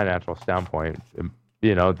 from a financial standpoint,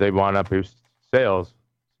 they want to boost sales.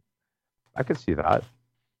 I could see that.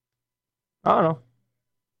 I don't know.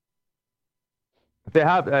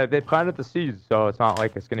 They planted the seeds, so it's not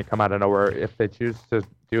like it's going to come out of nowhere if they choose to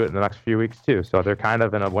do it in the next few weeks too. So they're kind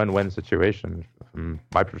of in a win-win situation from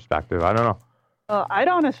my perspective. I don't know. I'd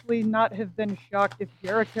honestly not have been shocked if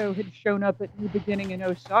Jericho had shown up at New Beginning in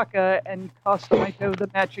Osaka and cost Naito the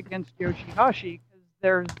match against Yoshihashi, because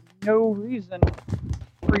there's no reason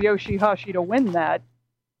for Yoshihashi to win that.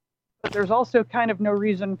 But there's also kind of no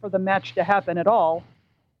reason for the match to happen at all.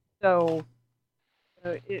 So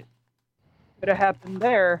it could have happened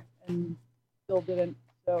there and still didn't.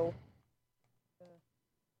 So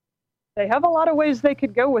they have a lot of ways they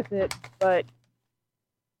could go with it, but if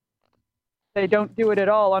they don't do it at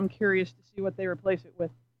all, I'm curious to see what they replace it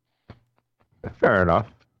with. Fair enough.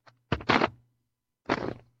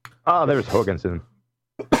 Oh, there's Hoganson.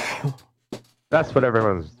 That's what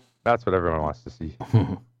everyone wants to see.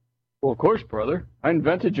 Well, of course, brother. I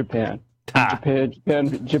invented Japan.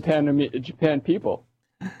 Japan people.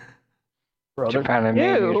 Brother. Japan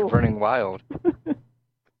is running wild.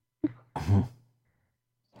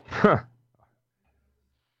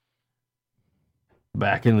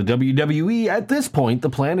 Back in the WWE, at this point, the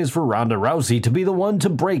plan is for Ronda Rousey to be the one to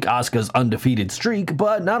break Asuka's undefeated streak,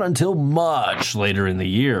 but not until much later in the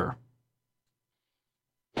year.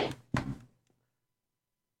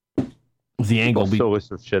 The angle will still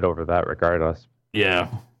list shit over that regardless. Yeah.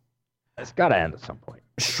 It's got to end at some point.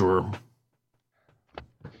 Sure.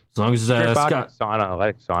 As long as Scott... I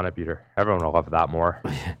like Sauna beat her. Everyone will love that more.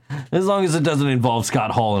 As long as it doesn't involve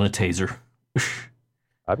Scott Hall and a taser.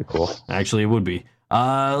 That'd be cool. Actually, it would be.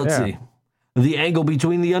 Let's see. The angle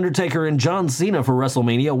between The Undertaker and John Cena for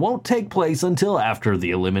WrestleMania won't take place until after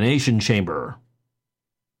the Elimination Chamber.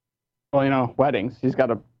 Well, weddings.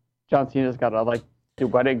 John Cena's got to, do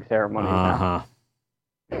wedding ceremonies now.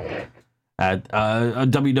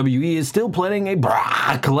 WWE is still planning a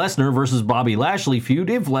Brock Lesnar versus Bobby Lashley feud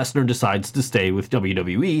if Lesnar decides to stay with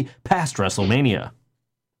WWE past WrestleMania.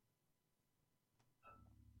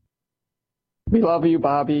 We love you,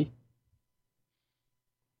 Bobby.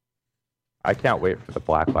 I can't wait for the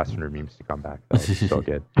Black Lesnar memes to come back. It's so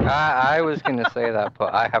good. I was going to say that,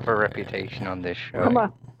 but I have a reputation on this show. Come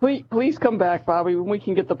on. Please come back, Bobby, when we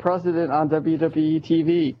can get the president on WWE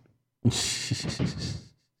TV.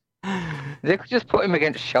 They could just put him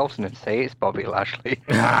against Shelton and say it's Bobby Lashley.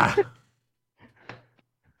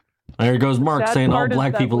 There goes Mark saying all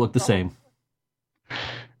black people look the same.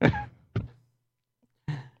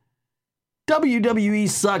 WWE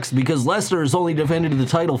sucks because Lesnar has only defended the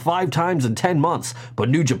title 5 times in 10 months, but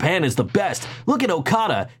New Japan is the best. Look at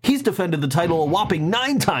Okada. He's defended the title a whopping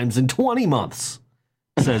 9 times in 20 months,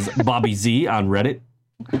 says Bobby Z on Reddit.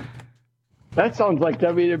 That sounds like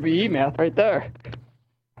WWE math right there.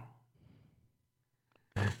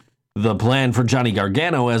 The plan for Johnny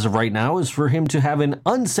Gargano as of right now is for him to have an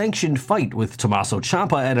unsanctioned fight with Tommaso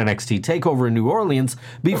Ciampa at NXT TakeOver in New Orleans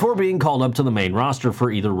before being called up to the main roster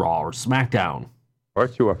for either Raw or SmackDown. Or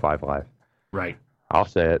 205 Live. Right. I'll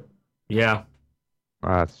say it. Yeah.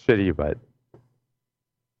 It's shitty, but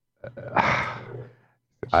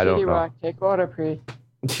I don't know. Rock, take order, Pre.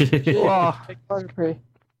 Well, Take order, Pre.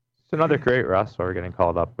 it's another great wrestler getting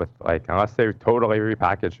called up with, like, unless they totally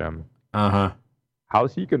repackage him. Uh-huh.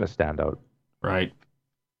 How's he going to stand out? Right.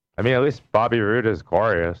 I mean, at least Bobby Roode is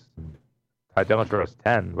glorious. Ty Dillinger is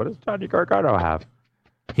 10. What does Johnny Gargano have?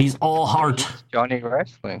 He's all heart. Johnny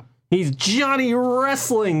Wrestling. He's Johnny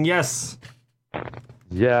Wrestling, yes.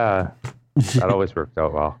 Yeah, that always worked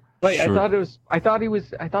out well. Wait, Sure. I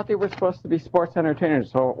thought they were supposed to be sports entertainers.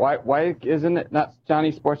 So why isn't it not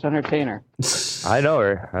Johnny Sports Entertainer? I know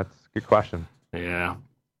her. That's a good question. Yeah.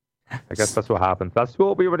 I guess that's what happens. That's who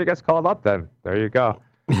will be when he gets called up then. There you go.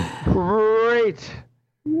 Great.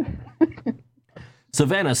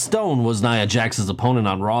 Savannah Stone was Nia Jax's opponent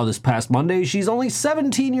on Raw this past Monday. She's only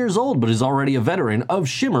 17 years old, but is already a veteran of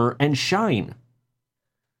Shimmer and Shine.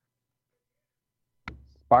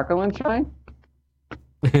 Sparkle and Shine?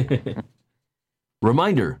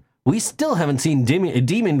 Reminder, we still haven't seen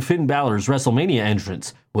Demon Finn Balor's WrestleMania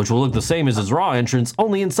entrance, which will look the same as his Raw entrance,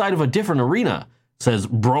 only inside of a different arena, says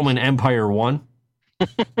Broman Empire 1.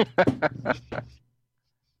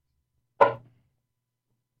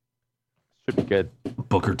 Should be good.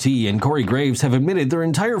 Booker T and Corey Graves have admitted their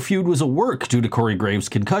entire feud was a work due to Corey Graves'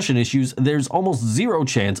 concussion issues. There's almost zero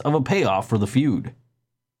chance of a payoff for the feud.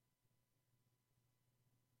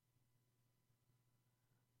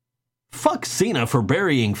 Fuck Cena for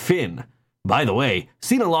burying Finn. By the way,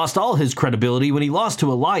 Cena lost all his credibility when he lost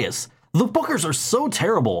to Elias. The bookers are so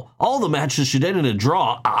terrible. All the matches should end in a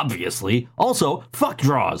draw, obviously. Also, fuck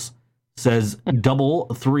draws, says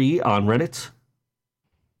Double3 on Reddit.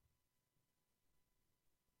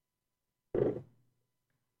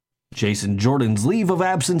 Jason Jordan's leave of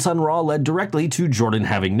absence on Raw led directly to Jordan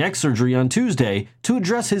having neck surgery on Tuesday to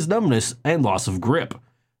address his numbness and loss of grip.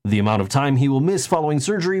 The amount of time he will miss following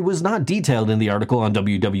surgery was not detailed in the article on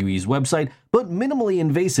WWE's website, but minimally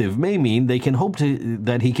invasive may mean they can hope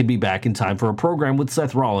that he can be back in time for a program with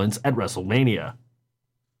Seth Rollins at WrestleMania.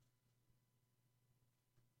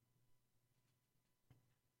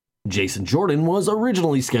 Jason Jordan was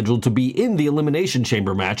originally scheduled to be in the Elimination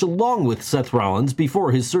Chamber match along with Seth Rollins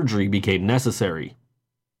before his surgery became necessary.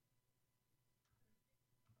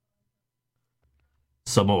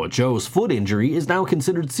 Samoa Joe's foot injury is now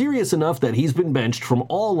considered serious enough that he's been benched from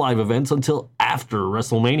all live events until after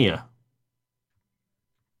WrestleMania.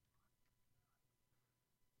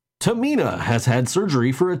 Tamina has had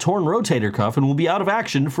surgery for a torn rotator cuff and will be out of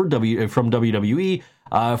action from WWE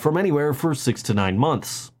from anywhere for 6 to 9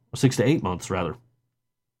 months. 6 to 8 months, rather.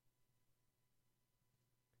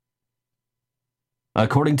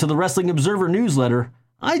 According to the Wrestling Observer newsletter,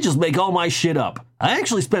 I just make all my shit up. I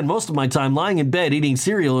actually spend most of my time lying in bed eating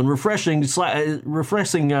cereal and refreshing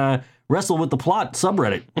Wrestle with the Plot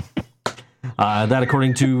subreddit. That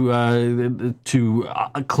according to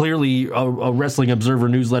clearly a Wrestling Observer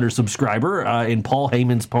newsletter subscriber in Paul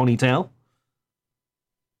Heyman's ponytail.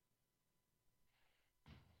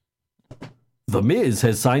 The Miz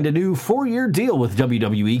has signed a new 4-year deal with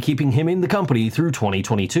WWE, keeping him in the company through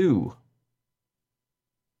 2022.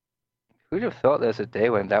 Who'd have thought there's a day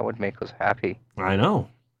when that would make us happy? I know.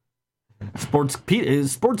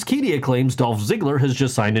 Sportskeeda claims Dolph Ziggler has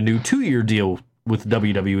just signed a new 2-year deal with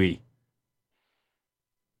WWE.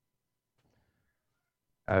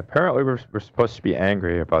 Apparently, we're supposed to be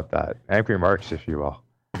angry about that. Angry Marks, if you will.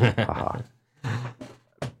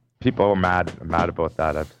 People are mad about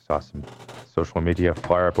that. I saw some social media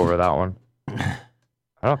flare up over that one. I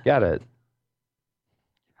don't get it.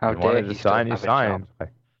 How he wanted dare to sign, he signed.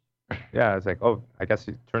 Yeah, it's like, oh, I guess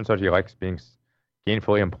it turns out he likes being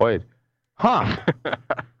gainfully employed. Huh.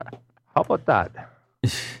 How about that?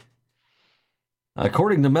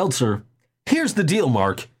 According to Meltzer, here's the deal,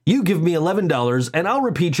 Mark. You give me $11 and I'll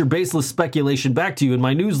repeat your baseless speculation back to you in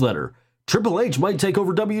my newsletter. Triple H might take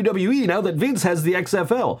over WWE now that Vince has the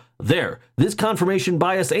XFL. There, this confirmation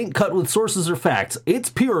bias ain't cut with sources or facts. It's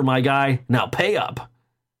pure, my guy. Now pay up.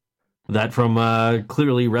 That from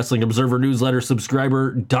clearly Wrestling Observer newsletter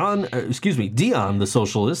subscriber Dion the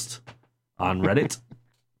Socialist on Reddit.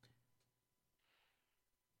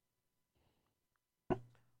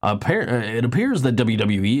 It appears that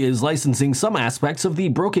WWE is licensing some aspects of the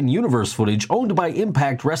Broken Universe footage owned by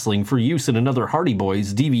Impact Wrestling for use in another Hardy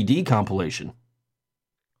Boys DVD compilation.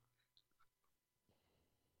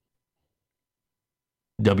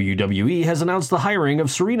 WWE has announced the hiring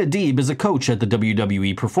of Serena Deeb as a coach at the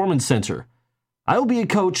WWE Performance Center. I will be a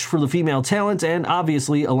coach for the female talent and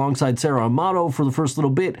obviously alongside Sarah Amato for the first little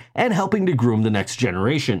bit and helping to groom the next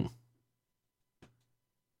generation.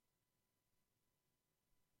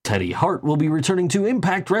 Teddy Hart will be returning to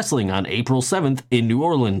Impact Wrestling on April 7th in New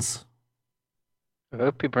Orleans. I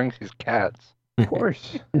hope he brings his cats. Of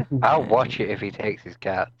course. I'll watch it if he takes his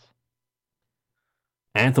cats.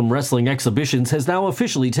 Anthem Wrestling Exhibitions has now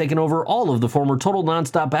officially taken over all of the former Total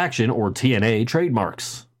Nonstop Action, or TNA,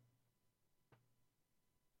 trademarks.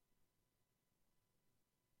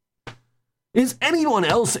 Is anyone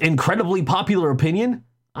else incredibly popular opinion?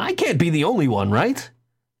 I can't be the only one, right?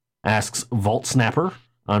 Asks Vault Snapper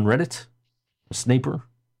on Reddit. Snaper?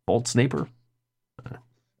 Vault Snaper?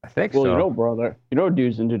 I think well, so. Well, brother.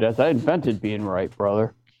 Dudes and dudettes, I invented being right,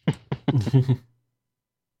 brother.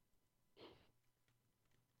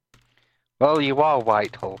 Well, you are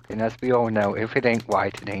white, Hulkin, as we all know. If it ain't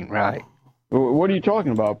white, it ain't right. What are you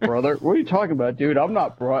talking about, brother? What are you talking about, dude? I'm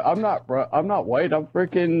not white. I'm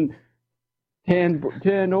freaking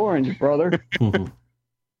tan orange, brother.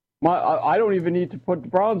 I don't even need to put the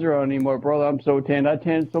bronzer on anymore, brother. I'm so tanned. I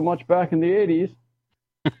tanned so much back in the 80s.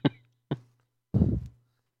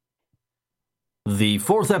 The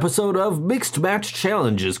fourth episode of Mixed Match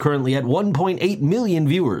Challenge is currently at 1.8 million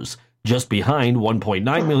viewers, just behind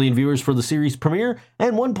 1.9 million viewers for the series premiere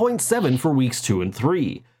and 1.7 for weeks 2 and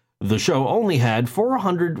 3. The show only had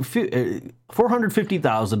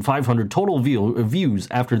 450,500 total views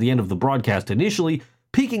after the end of the broadcast initially,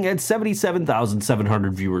 peaking at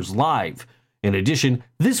 77,700 viewers live. In addition,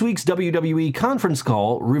 this week's WWE conference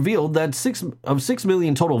call revealed that 6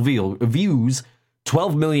 million total views,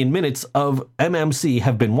 12 million minutes of MMC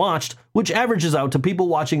have been watched, which averages out to people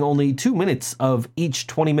watching only 2 minutes of each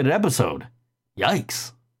 20-minute episode.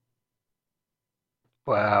 Yikes.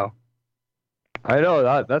 Wow. I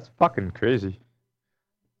know, that's fucking crazy.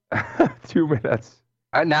 2 minutes.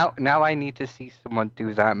 Now I need to see someone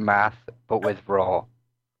do that math, but with Raw.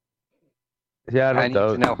 Yeah, I need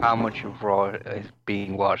to know how much of Raw is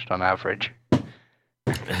being watched on average.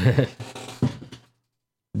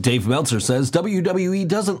 Dave Meltzer says WWE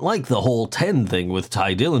doesn't like the whole 10 thing with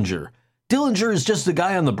Ty Dillinger. Dillinger is just a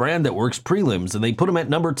guy on the brand that works prelims, and they put him at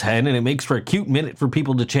number 10, and it makes for a cute minute for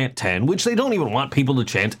people to chant 10, which they don't even want people to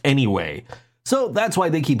chant anyway. So that's why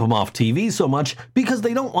they keep him off TV so much, because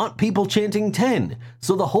they don't want people chanting 10.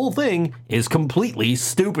 So the whole thing is completely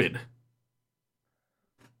stupid.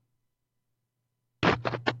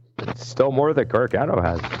 It's still more that Gargano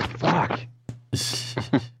has. Fuck.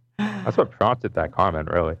 That's what prompted that comment,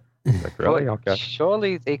 really. Like, really? Okay.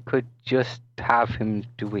 Surely they could just have him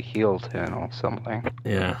do a heel turn or something.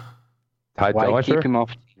 Yeah. Why keep him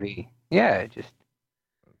off TV? Yeah,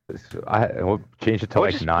 we'll change it to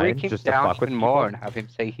like 9, just to fuck with even more and have him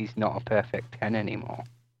say he's not a perfect 10 anymore.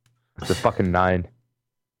 It's a fucking 9.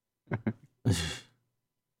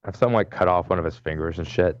 Have someone like cut off one of his fingers and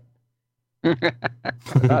shit.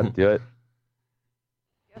 I'd do it.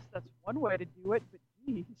 Yes, that's one way to do it, but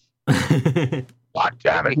geez. God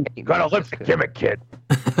damn it! You gotta live the gimmick, kid.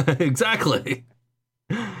 Exactly.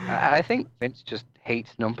 I think Vince just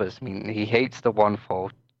hates numbers. I mean, he hates the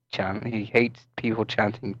 1-4 chant. He hates people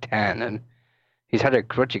chanting 10, and he's had a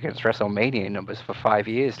grudge against WrestleMania numbers for 5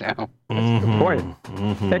 years now. That's a good point.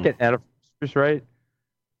 Can't get anniversaries right.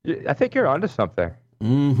 I think you're onto something.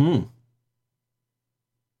 Mm-hmm.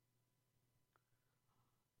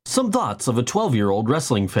 Some thoughts of a 12-year-old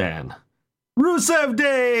wrestling fan. Rusev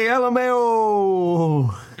Day,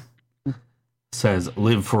 LMAO, says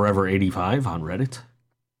Live Forever 85 on Reddit.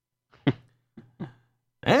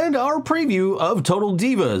 And our preview of Total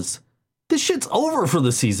Divas. This shit's over for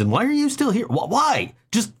the season. Why are you still here? Why?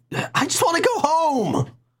 I just want to go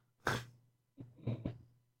home.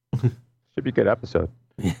 Should be a good episode.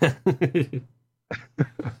 Yeah.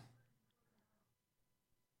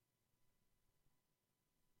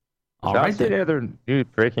 All right, any other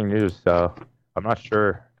breaking news, so I'm not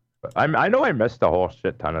sure. I know I missed a whole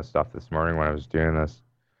shit ton of stuff this morning when I was doing this.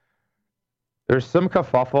 There's some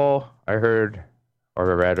kerfuffle I heard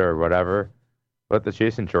or read or whatever about the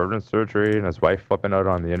Jason Jordan surgery and his wife flipping out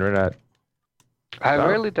on the internet. I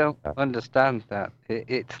really don't understand that.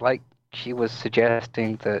 It's like she was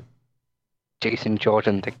suggesting that Jason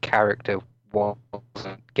Jordan, the character,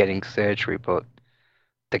 wasn't getting surgery, but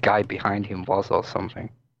the guy behind him was or something.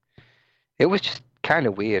 It was just kind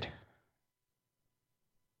of weird.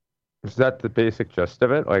 Is that the basic gist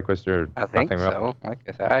of it? Like, was there I think nothing real? so. Like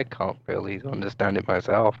I said, I can't really understand it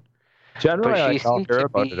myself. Generally, But she I'll seemed hear to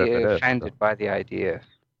about be it if it is. offended by the idea.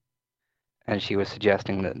 And she was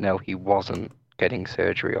suggesting that no, he wasn't getting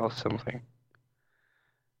surgery or something.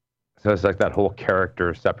 So it's like that whole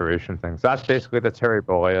character separation thing. So that's basically the Terry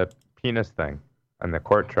Bollea penis thing and the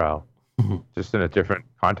court trial, just in a different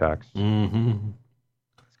context. Mm-hmm.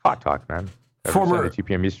 It's hot talk, man. Former 2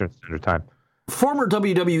 p.m. Eastern Standard Time. Former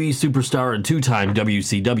WWE superstar and two-time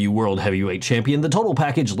WCW World Heavyweight Champion, the Total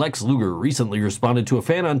Package Lex Luger, recently responded to a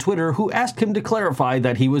fan on Twitter who asked him to clarify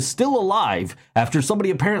that he was still alive after somebody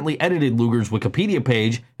apparently edited Luger's Wikipedia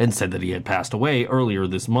page and said that he had passed away earlier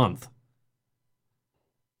this month.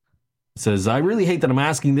 Says, I really hate that I'm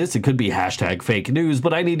asking this. It could be hashtag fake news,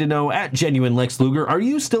 but I need to know, at Genuine Lex Luger, are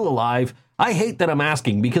you still alive? I hate that I'm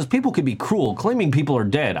asking because people could be cruel, claiming people are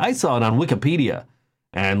dead. I saw it on Wikipedia.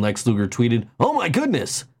 And Lex Luger tweeted, oh my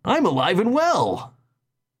goodness, I'm alive and well.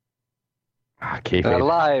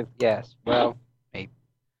 Alive, yes. Well, maybe.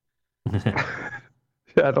 Yeah,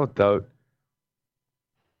 I don't doubt.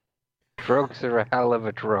 Drugs are a hell of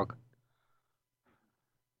a drug.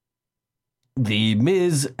 The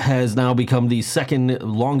Miz has now become the second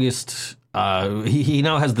longest, he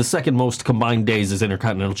now has the second most combined days as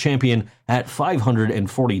Intercontinental Champion at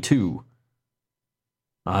 542.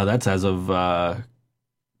 That's as of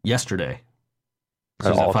yesterday. So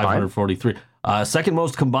he's at 543. Second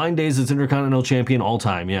most combined days as Intercontinental Champion all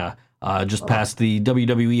time, yeah. Just past the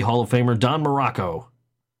WWE Hall of Famer Don Morocco.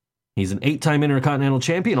 He's an 8-time Intercontinental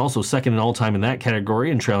Champion, also second in all time in that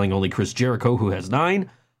category, and trailing only Chris Jericho, who has 9.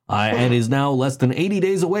 And is now less than 80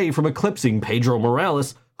 days away from eclipsing Pedro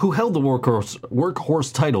Morales, who held the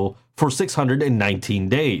workhorse title for 619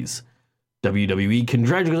 days. WWE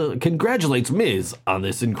congratulates Miz on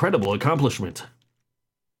this incredible accomplishment.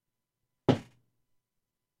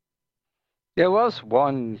 There was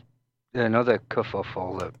another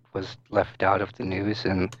kerfuffle that was left out of the news,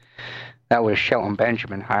 and that was Shelton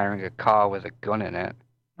Benjamin hiring a car with a gun in it.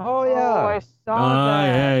 Oh, I saw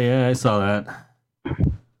that. Yeah, I saw that.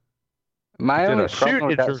 My only shoot problem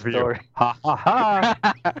with that interview. story. Ha ha ha!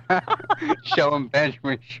 Shelton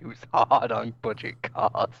Benjamin shoots hard on budget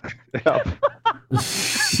cars. Yep. I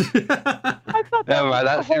thought that Never was mind,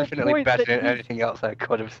 the that's whole infinitely point better that than anything else I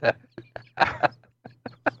could have said.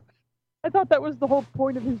 I thought that was the whole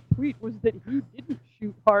point of his tweet, was that he didn't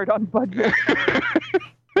shoot hard on budget.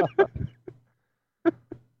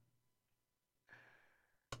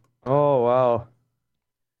 Oh wow.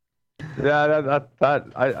 Yeah,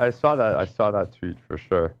 I saw that. I saw that tweet for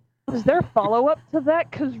sure. Was there follow-up to that?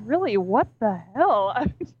 Because really, what the hell?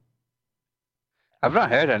 I've not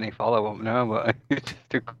heard any follow-up, no, but it's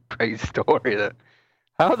just a great story. That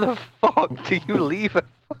how the fuck do you leave a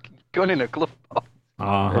fucking gun in a glove box?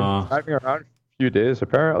 Driving around a few days,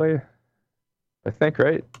 apparently. I think,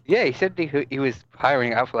 right? Yeah, he said he was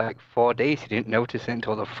hiring out for like 4 days. He didn't notice it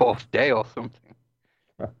until the 4th day or something.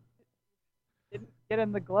 Didn't get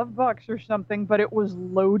in the glove box or something, but it was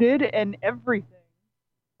loaded and everything.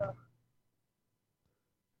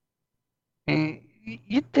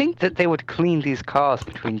 You'd think that they would clean these cars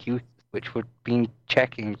between you, which would be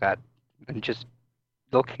checking that and just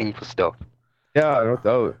looking for stuff. Yeah, I don't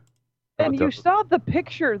doubt. And you saw the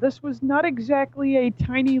picture. This was not exactly a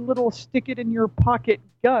tiny little stick-it-in-your-pocket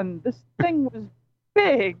gun. This thing was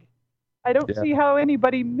big. I don't see how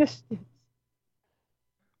anybody missed it.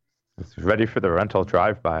 It's ready for the rental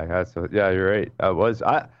drive-by. Yeah, you're right.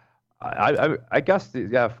 I guess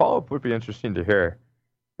follow-up would be interesting to hear.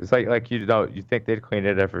 It's like you think they'd clean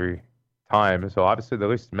it every time. So obviously they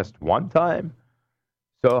at least missed one time.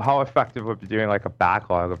 So how effective would be doing like a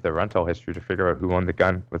backlog of the rental history to figure out who owned the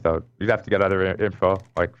gun without, you'd have to get other info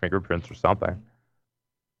like fingerprints or something.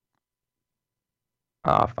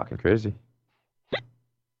 Fucking crazy.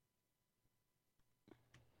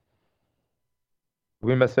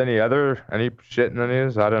 We miss any shit in the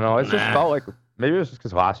news? I don't know. It just felt like maybe it was just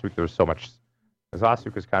because last week there was so much. Because last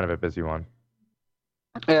week was kind of a busy one.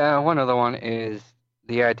 Yeah, one other one is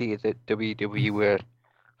the idea that WWE were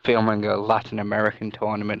filming a Latin American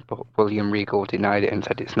tournament, but William Regal denied it and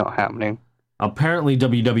said it's not happening. Apparently,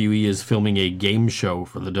 WWE is filming a game show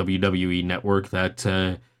for the WWE Network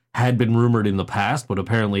that had been rumored in the past, but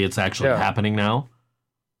apparently it's actually happening now.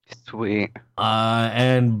 Sweet.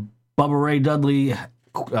 And Bubba Ray Dudley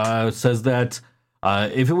says that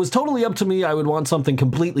if it was totally up to me, I would want something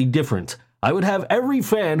completely different. I would have every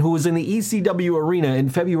fan who was in the ECW arena in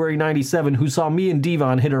February 97 who saw me and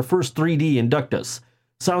Devon hit our first 3D induct us.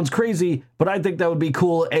 Sounds crazy, but I think that would be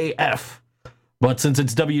cool AF. But since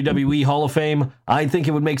it's WWE Hall of Fame, I think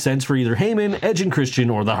it would make sense for either Heyman, Edge and Christian,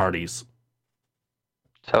 or the Hardys.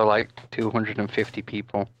 So, like, 250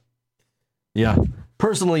 people. Yeah.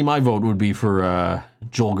 Personally, my vote would be for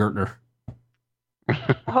Joel Gertner.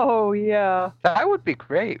 Oh, yeah. That would be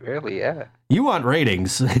great, really, yeah. You want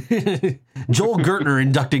ratings. Joel Gertner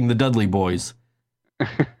inducting the Dudley Boys.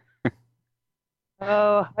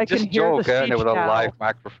 Oh, I Just can hear Joel the Gertner speech with a now. live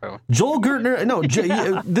microphone. Joel Gertner, no,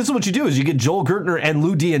 this is what you do, is you get Joel Gertner and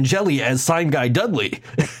Lou D'Angeli as Sign Guy Dudley.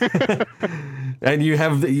 And you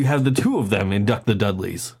have the two of them induct the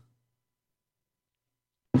Dudleys.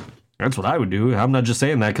 That's what I would do. I'm not just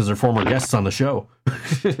saying that because they're former guests on the show.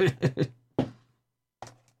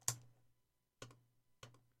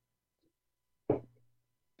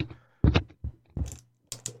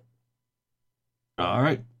 All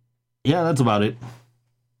right. Yeah, that's about it.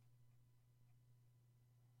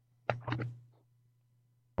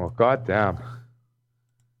 Well, goddamn.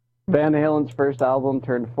 Van Halen's first album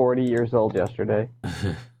turned 40 years old yesterday.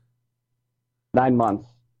 9 months,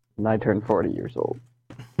 and I turned 40 years old.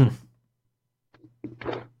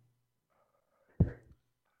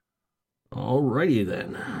 Alrighty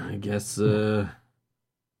then. I guess only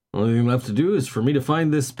thing left to do is for me to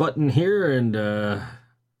find this button here and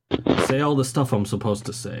say all the stuff I'm supposed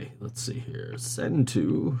to say. Let's see here. Send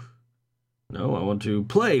to... No, I want to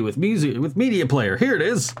play with music with Media Player. Here it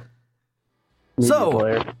is.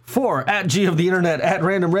 For at G of the Internet, at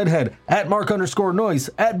Random Redhead, at Mark_Noise,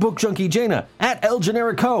 at Book Junkie Jaina, at El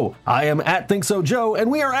Generico, I am at Think So Joe, and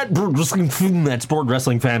we are at Board Wrestling Fan, that's Board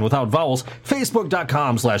Wrestling Fan without vowels,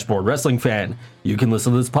 Facebook.com/Board Wrestling Fan. You can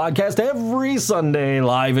listen to this podcast every Sunday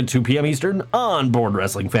live at 2 p.m. Eastern on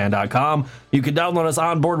BoardWrestlingFan.com. You can download us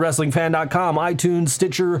on BoardWrestlingFan.com, iTunes,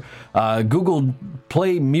 Stitcher, Google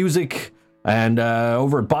Play Music, and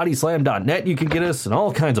over at Bodyslam.net you can get us in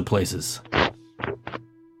all kinds of places.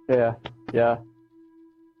 Yeah. No.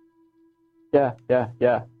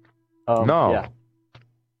 Yeah.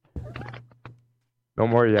 No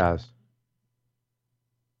more yes.